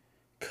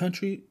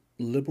 Country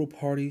Liberal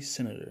Party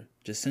Senator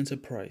Jacinta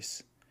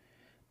Price,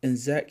 and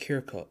Zach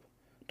Kirkup,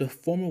 the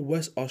former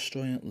West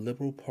Australian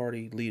Liberal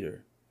Party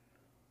leader,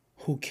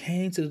 who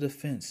came to the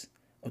defense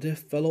of their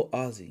fellow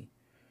Aussie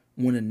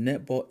when a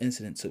netball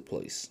incident took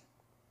place.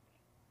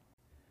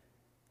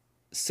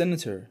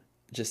 Senator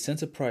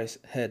Jacinta Price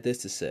had this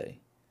to say: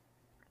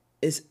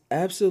 "It's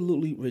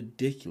absolutely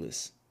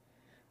ridiculous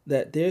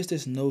that there's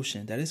this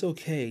notion that it's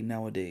okay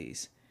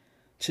nowadays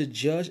to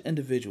judge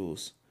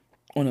individuals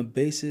on a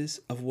basis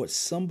of what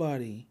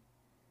somebody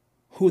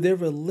who they're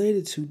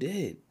related to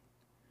did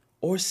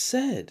or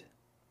said.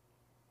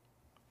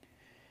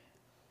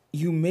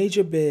 You made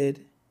your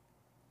bed,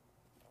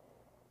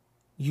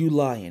 you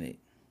lie in it."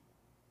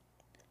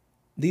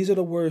 These are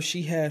the words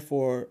she had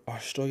for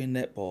Australian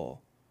netball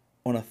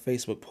on a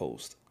Facebook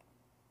post.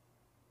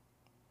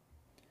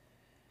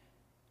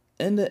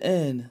 In the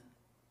end,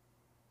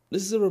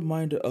 this is a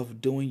reminder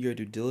of doing your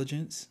due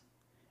diligence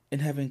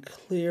and having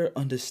clear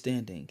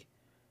understanding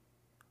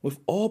with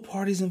all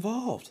parties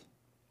involved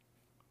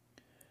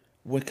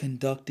when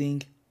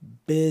conducting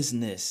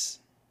business.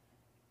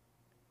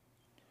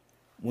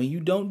 When you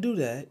don't do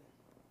that,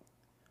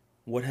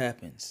 what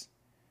happens?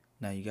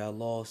 Now you got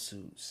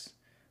lawsuits.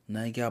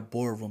 Now you got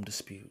boardroom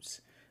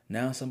disputes.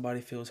 Now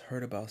somebody feels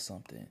hurt about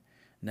something.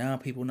 Now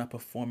people not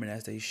performing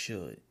as they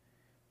should.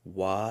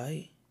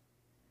 Why?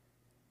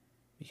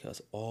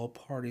 Because all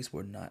parties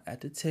were not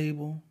at the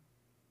table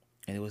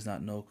and it was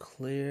not no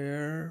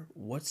clear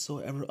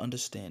whatsoever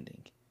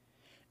understanding.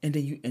 And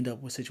then you end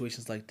up with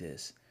situations like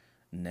this.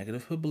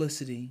 Negative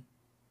publicity.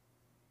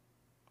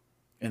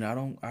 And I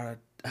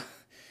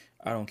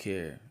don't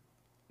care.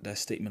 That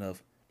statement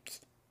of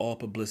all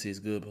publicity is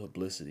good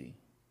publicity.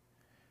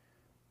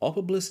 All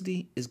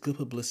publicity is good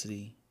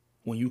publicity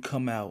when you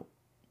come out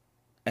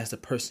as the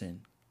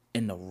person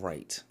in the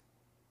right.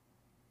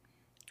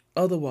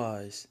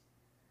 Otherwise,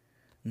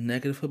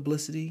 negative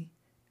publicity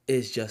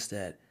is just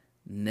that,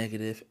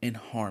 negative and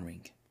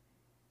harming.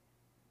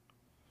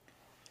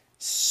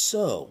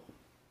 So,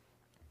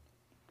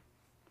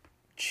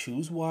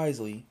 choose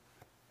wisely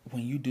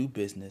when you do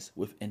business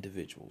with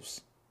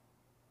individuals.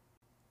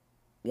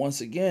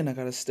 Once again, I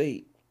gotta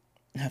state,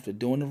 after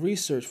doing the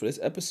research for this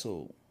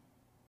episode,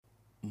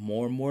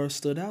 more and more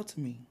stood out to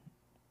me.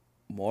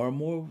 More and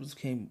more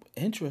became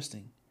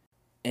interesting.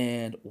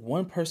 And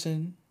one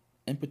person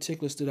in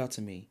particular stood out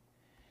to me.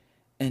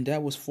 And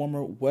that was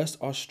former West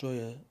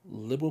Australia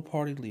Liberal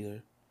Party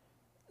leader,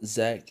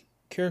 Zach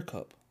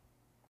Kirkup.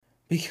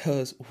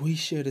 Because we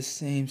share the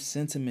same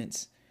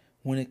sentiments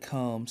when it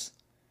comes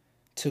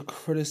to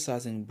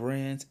criticizing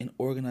brands and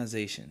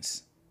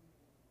organizations.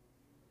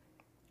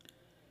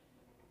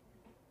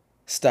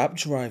 Stop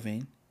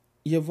driving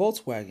your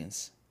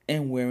Volkswagens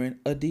and wearing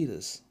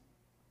Adidas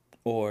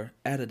or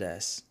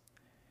Adidas.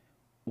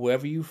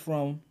 Wherever you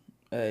from,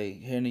 hey,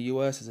 here in the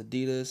US it's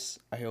Adidas.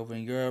 I hear over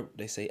in Europe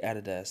they say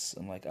Adidas.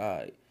 I'm like,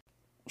 alright,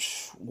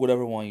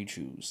 whatever one you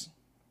choose.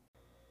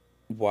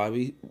 Why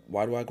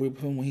do I agree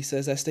with him when he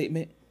says that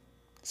statement?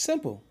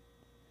 Simple.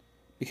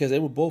 Because they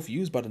were both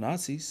used by the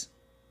Nazis.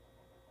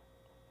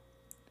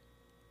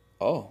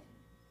 Oh,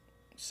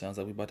 sounds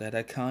like we about to have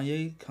that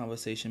Kanye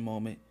conversation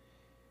moment.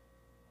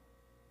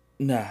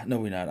 Nah, no,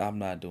 we're not. I'm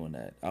not doing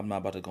that. I'm not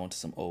about to go into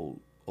some old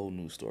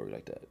news story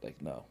like that.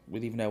 Like, no, we're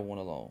leaving that one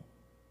alone.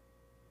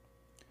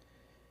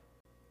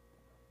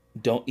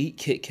 Don't eat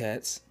Kit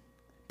Kats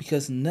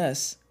because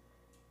Ness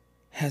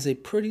has a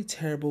pretty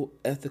terrible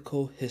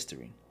ethical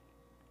history.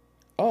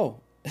 Oh,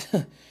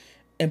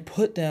 and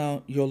put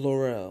down your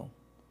L'Oreal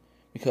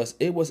because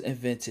it was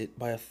invented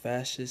by a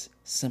fascist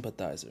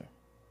sympathizer.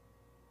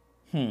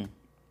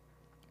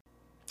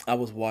 I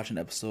was watching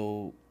an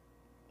episode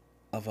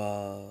of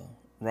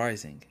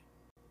Rising,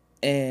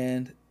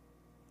 and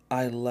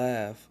I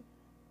laugh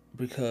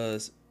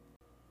because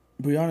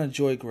Brianna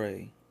Joy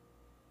Gray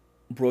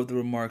brought the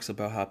remarks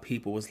about how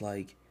people was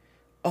like,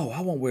 oh,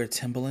 I won't wear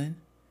Timberland,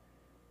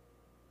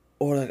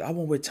 or like, I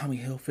won't wear Tommy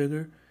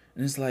Hilfiger,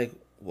 and it's like,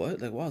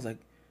 what? Like, well, I was like,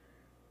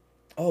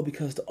 oh,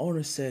 because the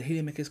owner said he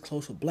didn't make his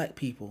clothes for black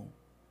people.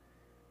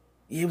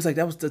 Yeah, it was like,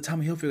 that was the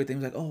Tommy Hilfiger thing.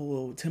 It was like, oh,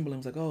 well,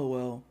 Timberland was like, oh,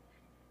 well,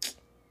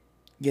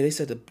 yeah, they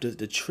said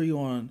the tree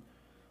on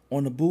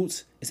the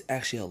boots is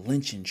actually a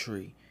lynching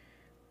tree.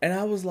 And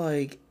I was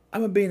like, I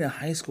remember being in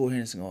high school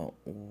here and going,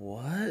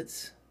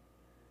 what?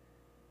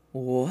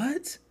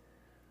 What?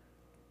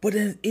 But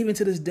then even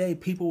to this day,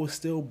 people will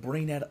still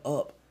bring that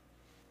up.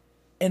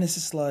 And it's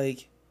just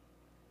like,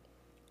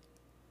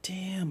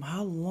 damn,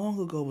 how long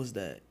ago was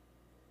that?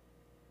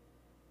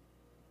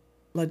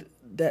 Like,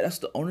 that's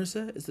the owner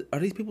said? Are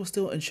these people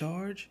still in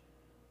charge?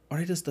 Or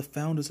are they just the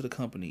founders of the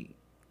company?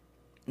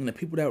 And the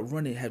people that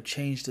run it have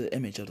changed the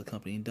image of the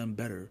company and done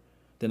better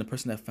than the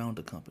person that found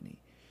the company.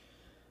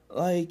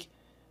 Like,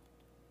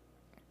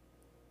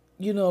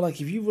 you know, like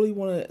if you really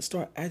want to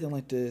start acting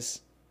like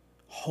this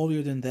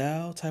holier than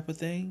thou type of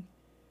thing,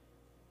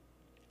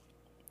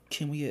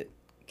 can we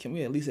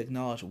at least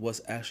acknowledge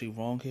what's actually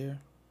wrong here?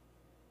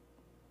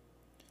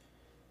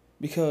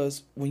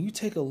 Because when you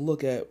take a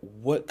look at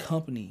what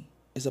company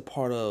is a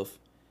part of,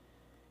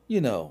 you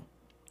know,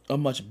 a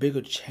much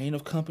bigger chain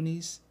of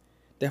companies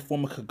that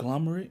form a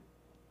conglomerate,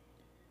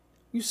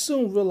 you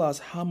soon realize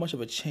how much of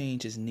a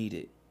change is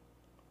needed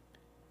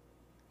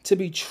to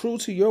be true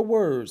to your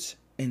words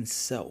and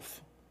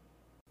self.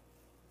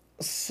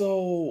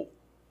 So,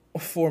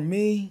 for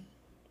me,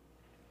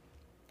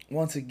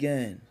 once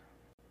again,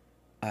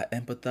 I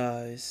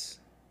empathize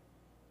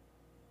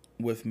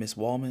with Miss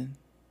Wallman,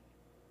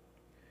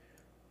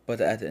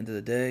 but at the end of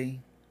the day,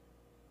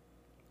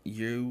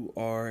 you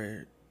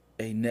are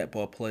a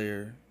netball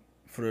player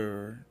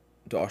for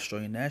the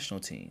Australian national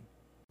team.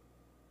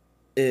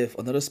 If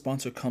another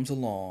sponsor comes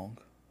along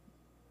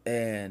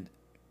and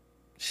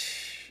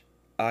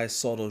I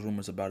saw those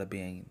rumors about it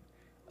being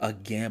a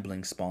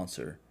gambling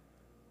sponsor.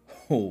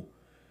 Oh,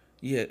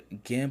 yeah,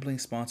 gambling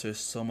sponsor is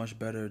so much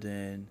better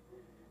than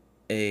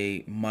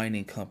a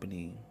mining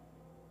company.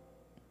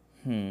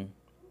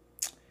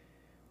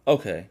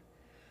 Okay.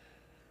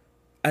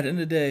 At the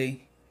end of the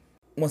day,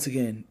 once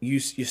again, you're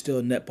still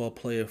a netball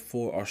player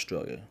for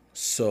Australia.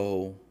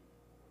 So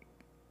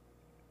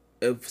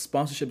if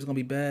sponsorship is gonna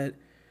be bad,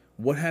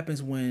 what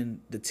happens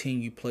when the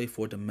team you play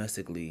for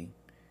domestically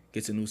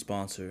gets a new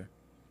sponsor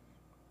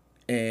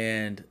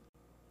and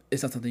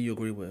it's not something you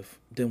agree with?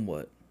 Then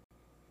what?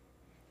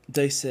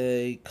 They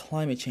say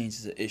climate change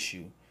is an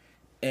issue,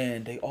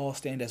 and they all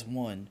stand as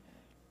one.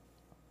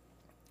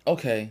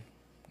 Okay,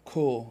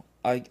 cool.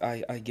 I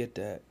get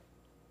that,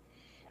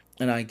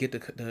 and I get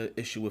the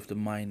issue with the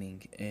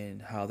mining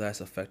and how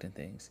that's affecting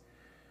things.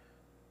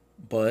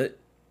 But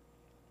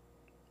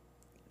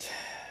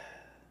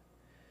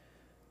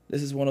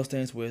this is one of those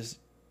things where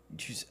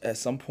at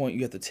some point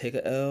you have to take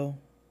a L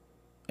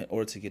in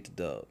order to get the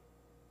dub.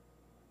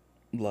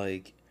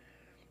 Like,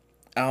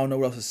 I don't know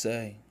what else to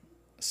say.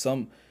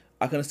 Some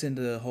I can understand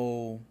the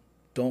whole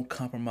don't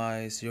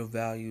compromise your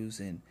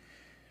values and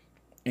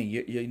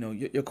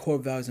your core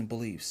values and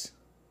beliefs.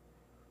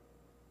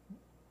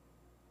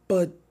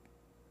 But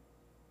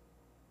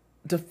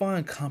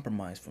define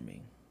compromise for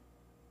me.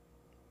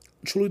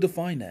 Truly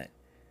define that.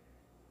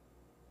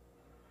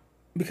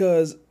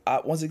 Because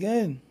once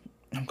again,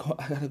 I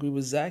gotta agree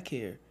with Zach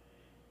here.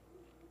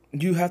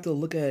 You have to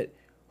look at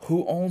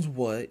who owns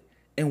what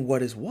and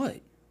what is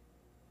what.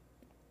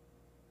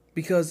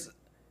 Because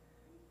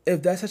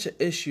if that's such an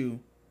issue,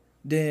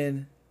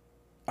 then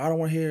I don't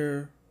want to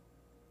hear.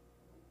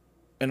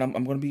 And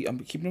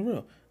I'm keeping it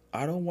real.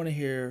 I don't want to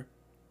hear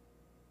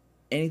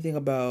anything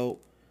about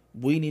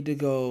we need to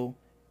go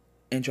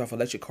and drive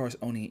electric cars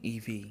only an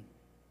EV.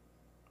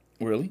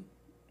 Really,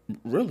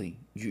 really,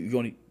 you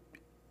only.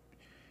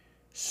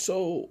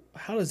 So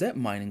how does that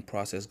mining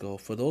process go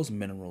for those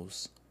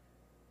minerals?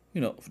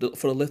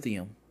 For the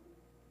lithium,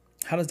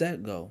 how does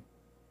that go?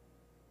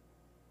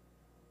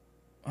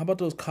 How about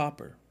those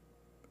copper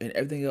and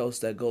everything else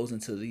that goes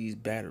into these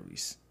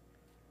batteries?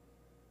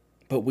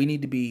 But we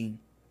need to be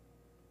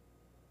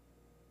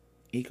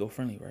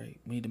eco-friendly, right?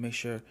 We need to make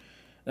sure.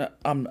 Now,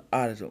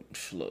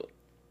 look.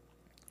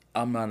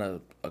 I'm not a.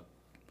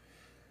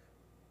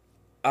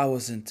 I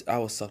was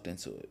sucked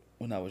into it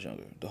when I was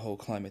younger. The whole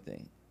climate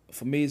thing.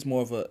 For me, it's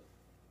more of a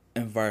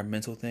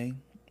environmental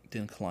thing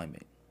than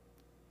climate.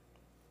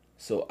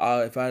 So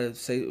if I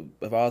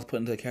was put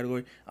into a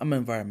category, I'm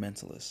an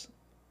environmentalist,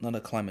 not a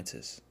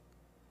climatist.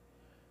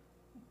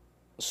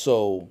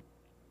 So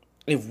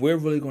if we're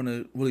really going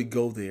to really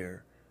go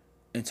there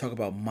and talk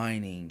about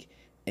mining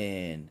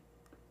and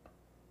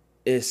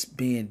it's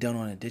being done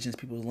on indigenous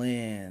people's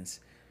lands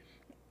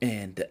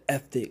and the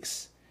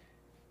ethics,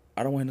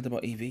 I don't want nothing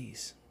about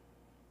EVs.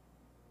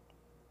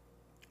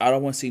 I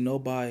don't want to see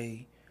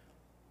nobody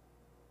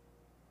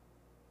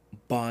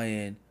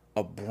buying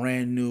a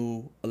brand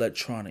new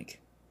electronic.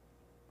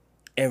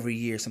 Every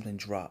year something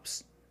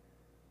drops.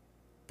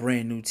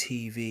 Brand new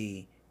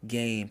TV,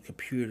 game,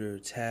 computer,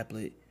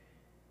 tablet,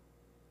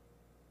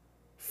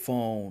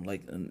 phone,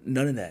 like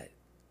none of that.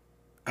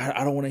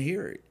 I don't want to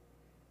hear it.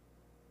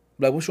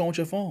 Like, what's wrong with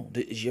your phone?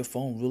 Is your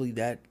phone really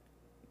that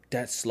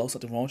slow?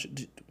 Something wrong with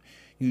you?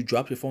 You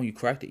dropped your phone, you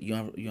cracked it. You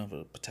have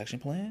a protection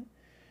plan?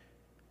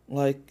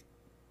 Like,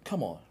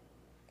 come on.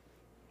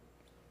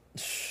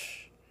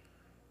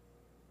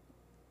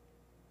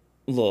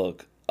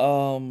 Look,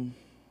 all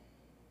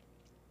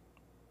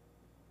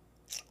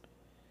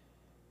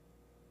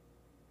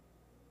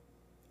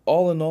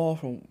in all,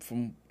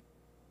 from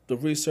the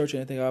research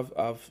and anything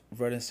I've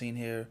read and seen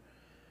here,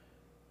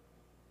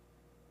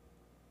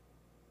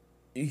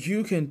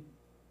 you can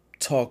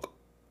talk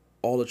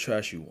all the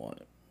trash you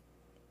want.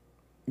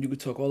 You can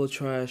talk all the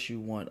trash you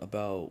want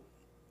about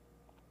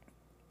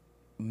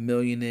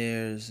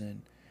millionaires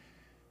and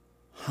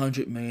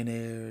 100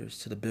 millionaires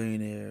to the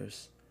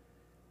billionaires.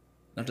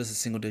 Not just a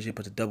single digit,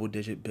 but the double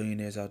digit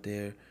billionaires out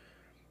there.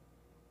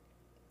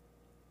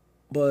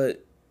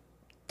 But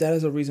that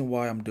is a reason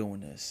why I'm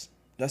doing this.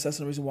 That's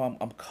the reason why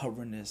I'm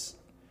covering this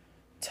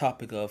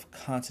topic of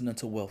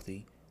continental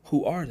wealthy.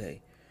 Who are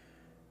they?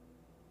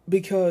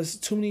 Because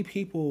too many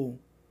people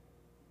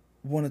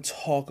want to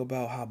talk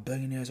about how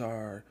billionaires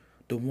are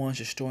the ones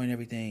destroying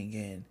everything,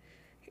 and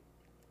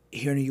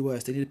here in the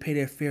U.S. they need to pay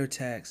their fair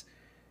tax.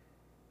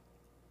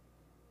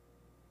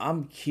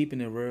 I'm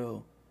keeping it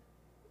real.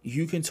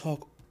 You can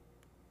talk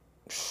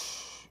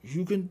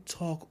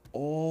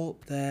all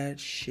that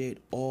shit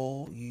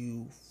all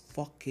you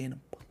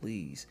fucking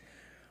please.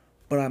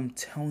 But I'm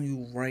telling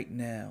you right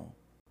now,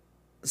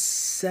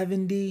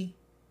 70,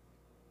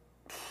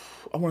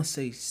 I want to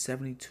say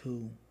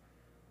 72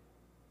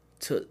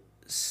 to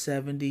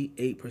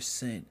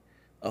 78%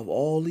 of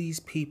all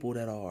these people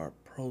that are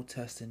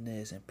protesting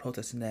this and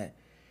protesting that,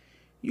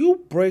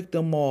 you break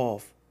them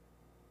off.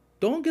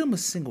 Don't give them a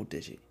single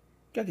digit. You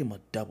gotta give them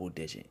a double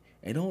digit.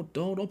 And don't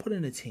put it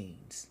in the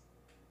teens.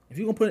 If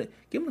you're gonna put it,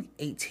 give them like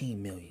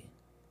 18 million.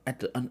 At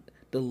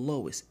the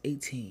lowest,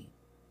 18.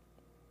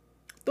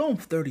 Throw them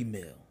 30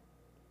 mil.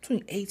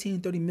 Between 18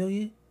 and 30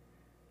 million.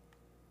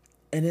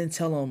 And then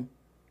tell them,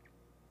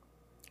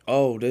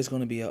 oh, there's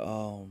gonna be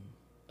a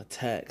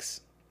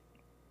tax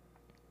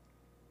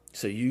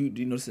So you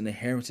notice an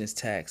inheritance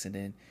tax, and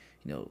then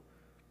you know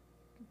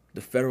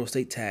the federal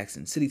state tax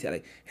and city tax.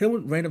 Like hit them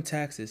with random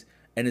taxes,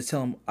 and then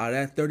tell them,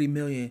 that 30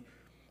 million,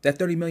 that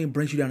 30 million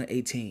brings you down to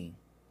 18,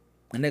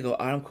 and they go,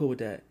 I'm cool with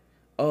that.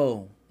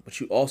 Oh, but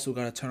you also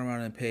got to turn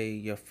around and pay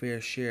your fair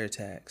share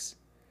tax.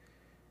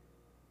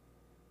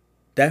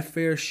 That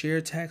fair share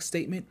tax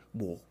statement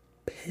will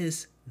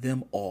piss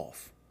them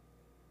off.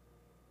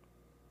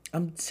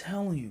 I'm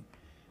telling you.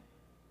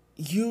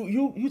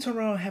 You turn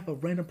around and have a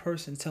random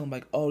person tell them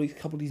like, oh, these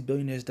couple of these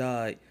billionaires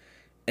died,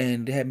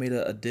 and they had made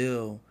a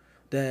deal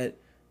that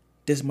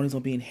this money's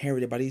gonna be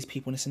inherited by these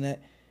people and this and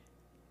that.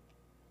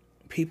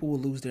 People will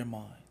lose their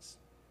minds.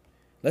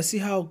 Let's see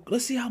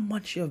how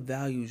much your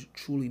values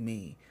truly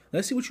mean.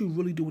 Let's see what you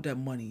really do with that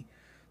money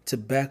to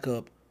back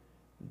up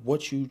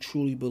what you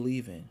truly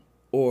believe in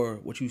or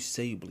what you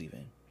say you believe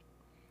in.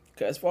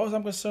 Okay, as far as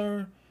I'm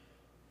concerned,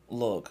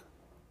 look,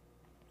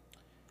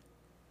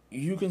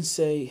 you can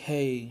say,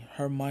 hey,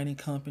 her mining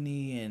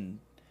company and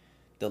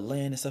the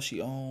land and stuff she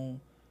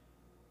owned,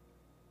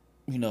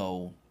 you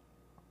know,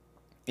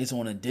 it's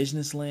on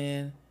indigenous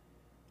land.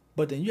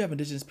 But then you have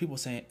indigenous people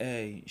saying,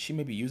 hey, she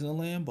may be using the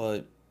land,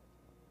 but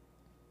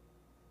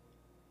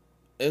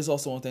it's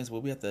also one of the things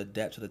where we have to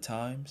adapt to the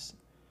times.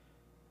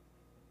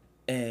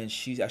 And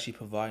she's actually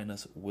providing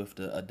us with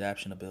the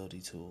adaptation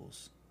ability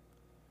tools.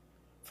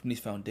 From these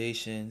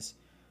foundations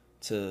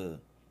to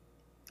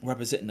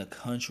representing the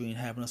country and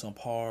having us on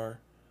par.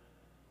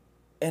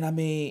 And I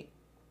mean,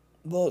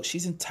 look,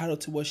 she's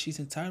entitled to what she's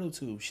entitled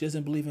to. She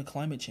doesn't believe in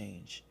climate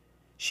change.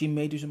 She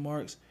made these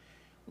remarks.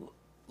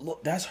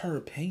 Look, that's her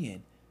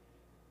opinion.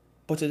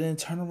 But to then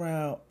turn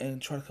around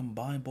and try to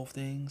combine both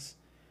things,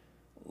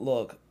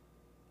 look,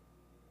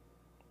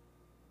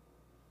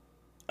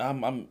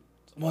 I'm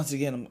once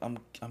again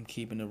I'm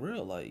keeping it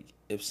real. Like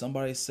if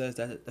somebody says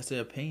that that's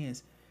their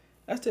opinions,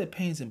 that's their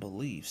opinions and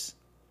beliefs.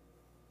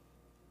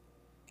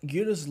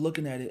 You're just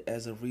looking at it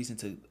as a reason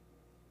to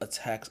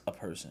attack a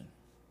person.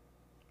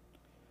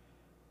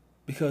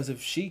 Because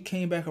if she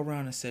came back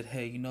around and said,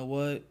 hey, you know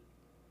what?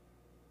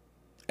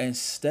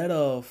 Instead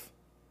of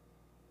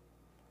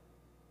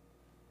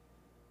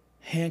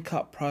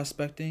Hancock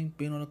prospecting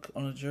being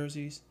on the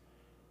jerseys,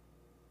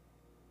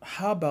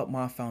 how about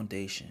my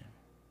foundation?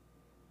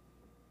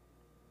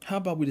 How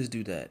about we just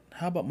do that?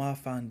 How about my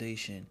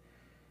foundation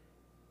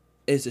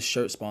is the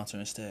shirt sponsor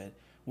instead?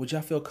 Would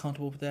y'all feel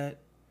comfortable with that?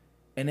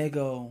 And they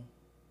go,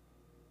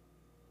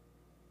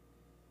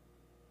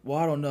 well,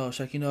 I don't know. It's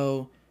like,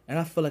 and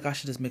I feel like I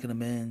should just make an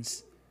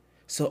amends.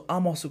 So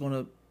I'm also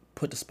gonna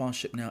put the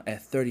sponsorship now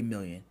at 30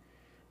 million.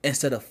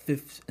 Instead of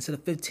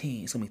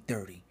 15, it's gonna be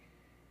 30.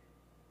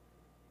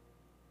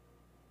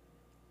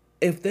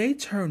 If they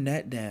turn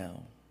that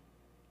down,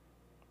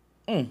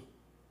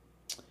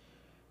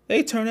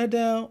 they turn that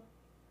down,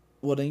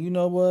 well then you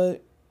know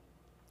what?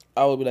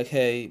 I would be like,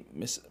 hey,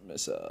 Miss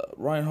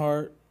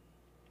Reinhardt,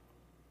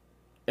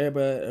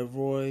 everybody at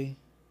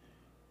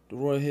the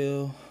Roy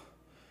Hill,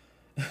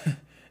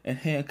 and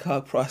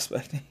Hancock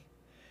prospecting.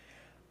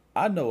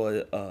 I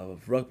know a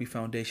rugby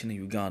foundation in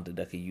Uganda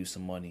that could use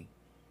some money.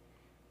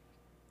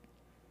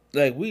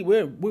 Like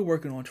we're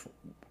working on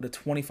the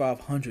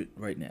 2,500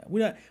 right now. We're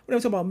not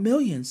talking about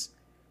millions.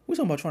 We're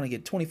talking about trying to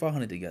get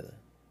 2,500 together.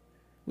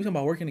 We're talking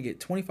about working to get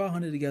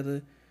 2,500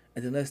 together,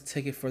 and then let's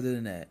take it further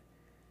than that.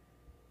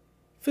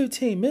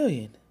 15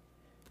 million.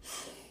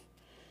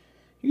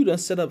 You done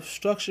set up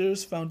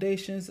structures,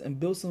 foundations, and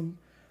built some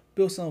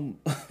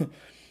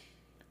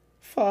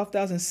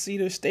 5,000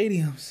 seater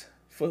stadiums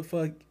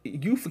for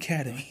youth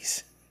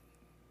academies.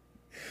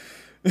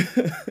 We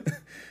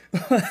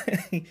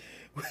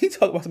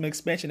talk about some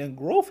expansion and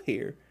growth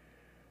here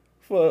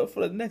for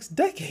the next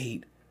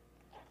decade.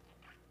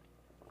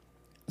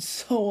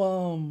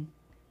 So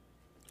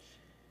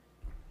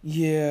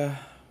yeah,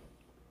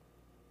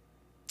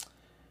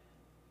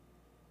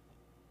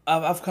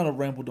 I've kind of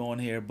rambled on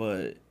here,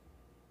 but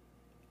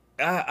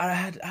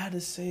I had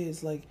to say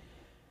it's like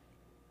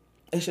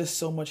it's just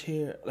so much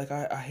here. Like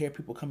I hear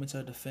people coming to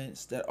her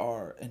defense that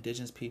are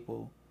indigenous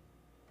people.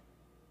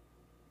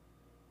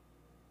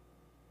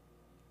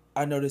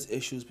 I know there's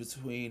issues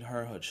between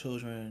her and her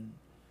children,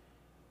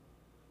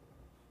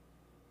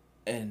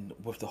 and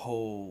with the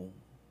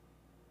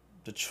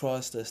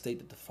trust, the estate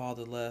that the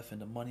father left,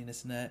 and the money and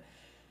this and that,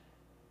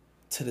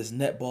 to this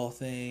netball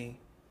thing.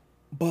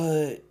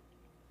 But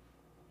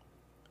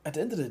at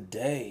the end of the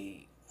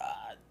day,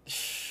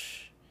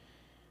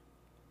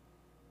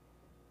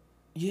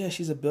 yeah,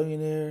 she's a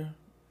billionaire.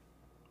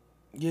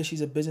 Yeah, she's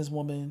a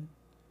businesswoman.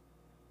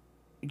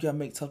 You gotta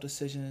make tough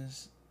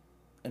decisions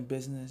in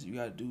business. You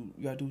gotta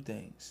do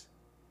things.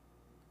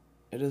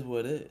 It is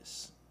what it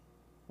is.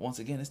 Once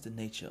again, it's the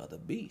nature of the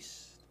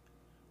beast.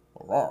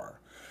 Roar.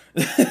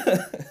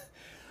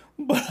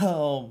 But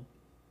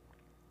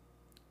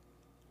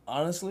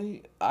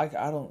honestly, I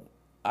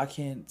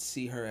can't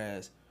see her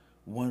as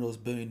one of those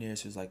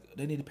billionaires who's like,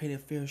 they need to pay their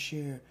fair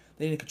share.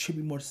 They need to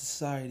contribute more to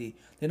society.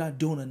 They're not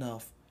doing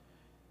enough.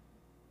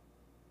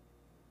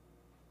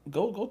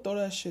 Go throw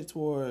that shit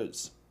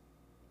towards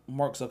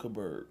Mark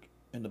Zuckerberg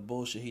and the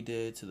bullshit he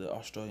did to the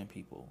Australian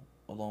people,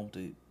 along with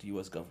the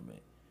U.S.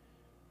 government.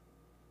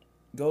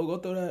 Go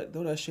throw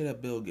that shade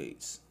at Bill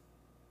Gates.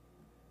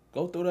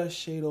 Go throw that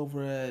shade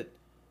over at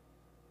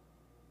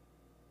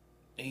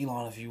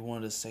Elon if you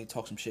wanted to say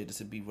talk some shit just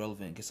to be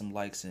relevant, get some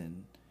likes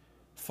and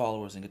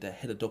followers, and get that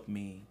hit of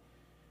dopamine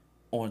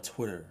on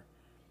Twitter.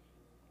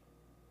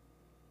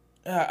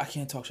 I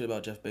can't talk shit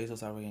about Jeff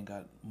Bezos. I really ain't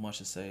got much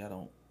to say. I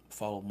don't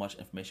follow much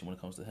information when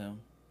it comes to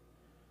him.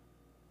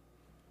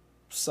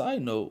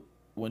 Side note,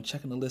 when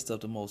checking the list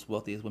of the most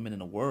wealthiest women in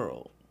the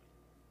world,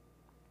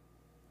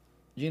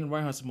 Gina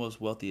Reinhart's the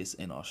most wealthiest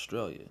in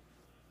Australia.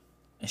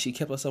 And she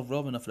kept herself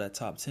relevant enough for that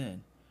top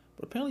 10.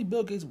 But apparently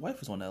Bill Gates' wife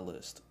was on that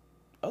list.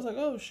 I was like,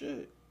 oh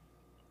shit.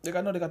 Like,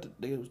 I know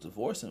they was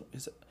divorcing.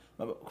 His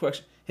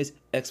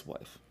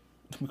ex-wife.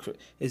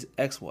 His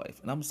ex-wife.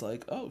 And I'm just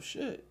like, oh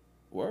shit.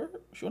 Word?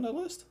 She on that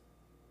list?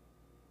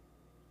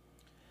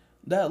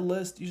 That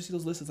list, you see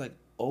those lists, it's like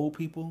old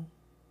people.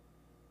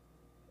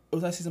 It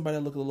was nice to see somebody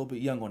that looked a little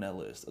bit young on that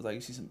list. It was like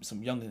you see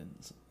some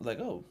youngins. Like,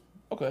 oh,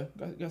 okay.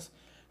 Got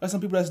some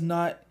people that's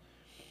not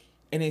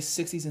in their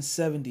 60s and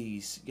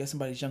 70s. You got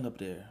somebody young up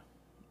there.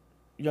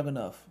 Young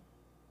enough.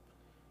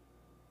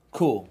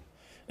 Cool.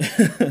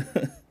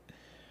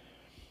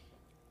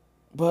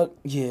 But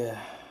yeah,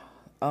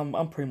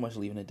 I'm pretty much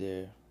leaving it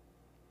there.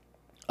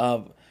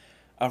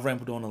 I've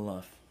rambled on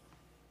enough.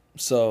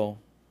 So,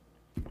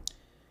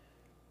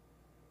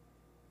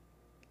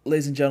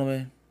 ladies and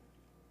gentlemen,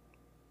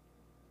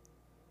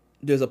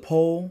 there's a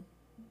poll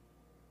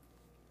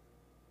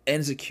and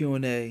there's a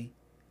Q&A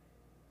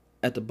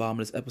at the bottom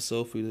of this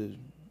episode for you to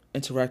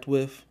interact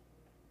with.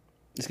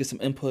 Let's get some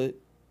input.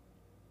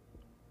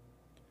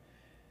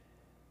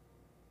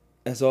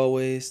 As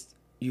always,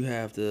 you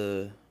have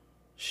the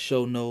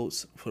show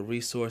notes for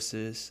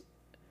resources,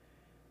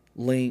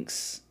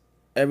 links,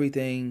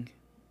 everything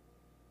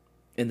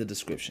in the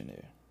description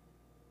there.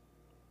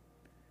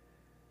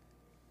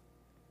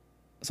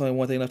 There's only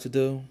one thing left to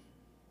do.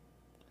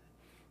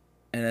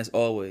 And as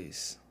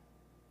always,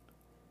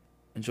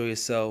 enjoy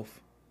yourself,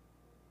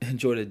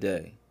 enjoy the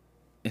day,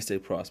 and stay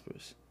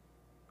prosperous.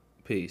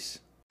 Peace.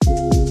 Out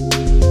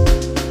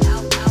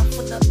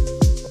for the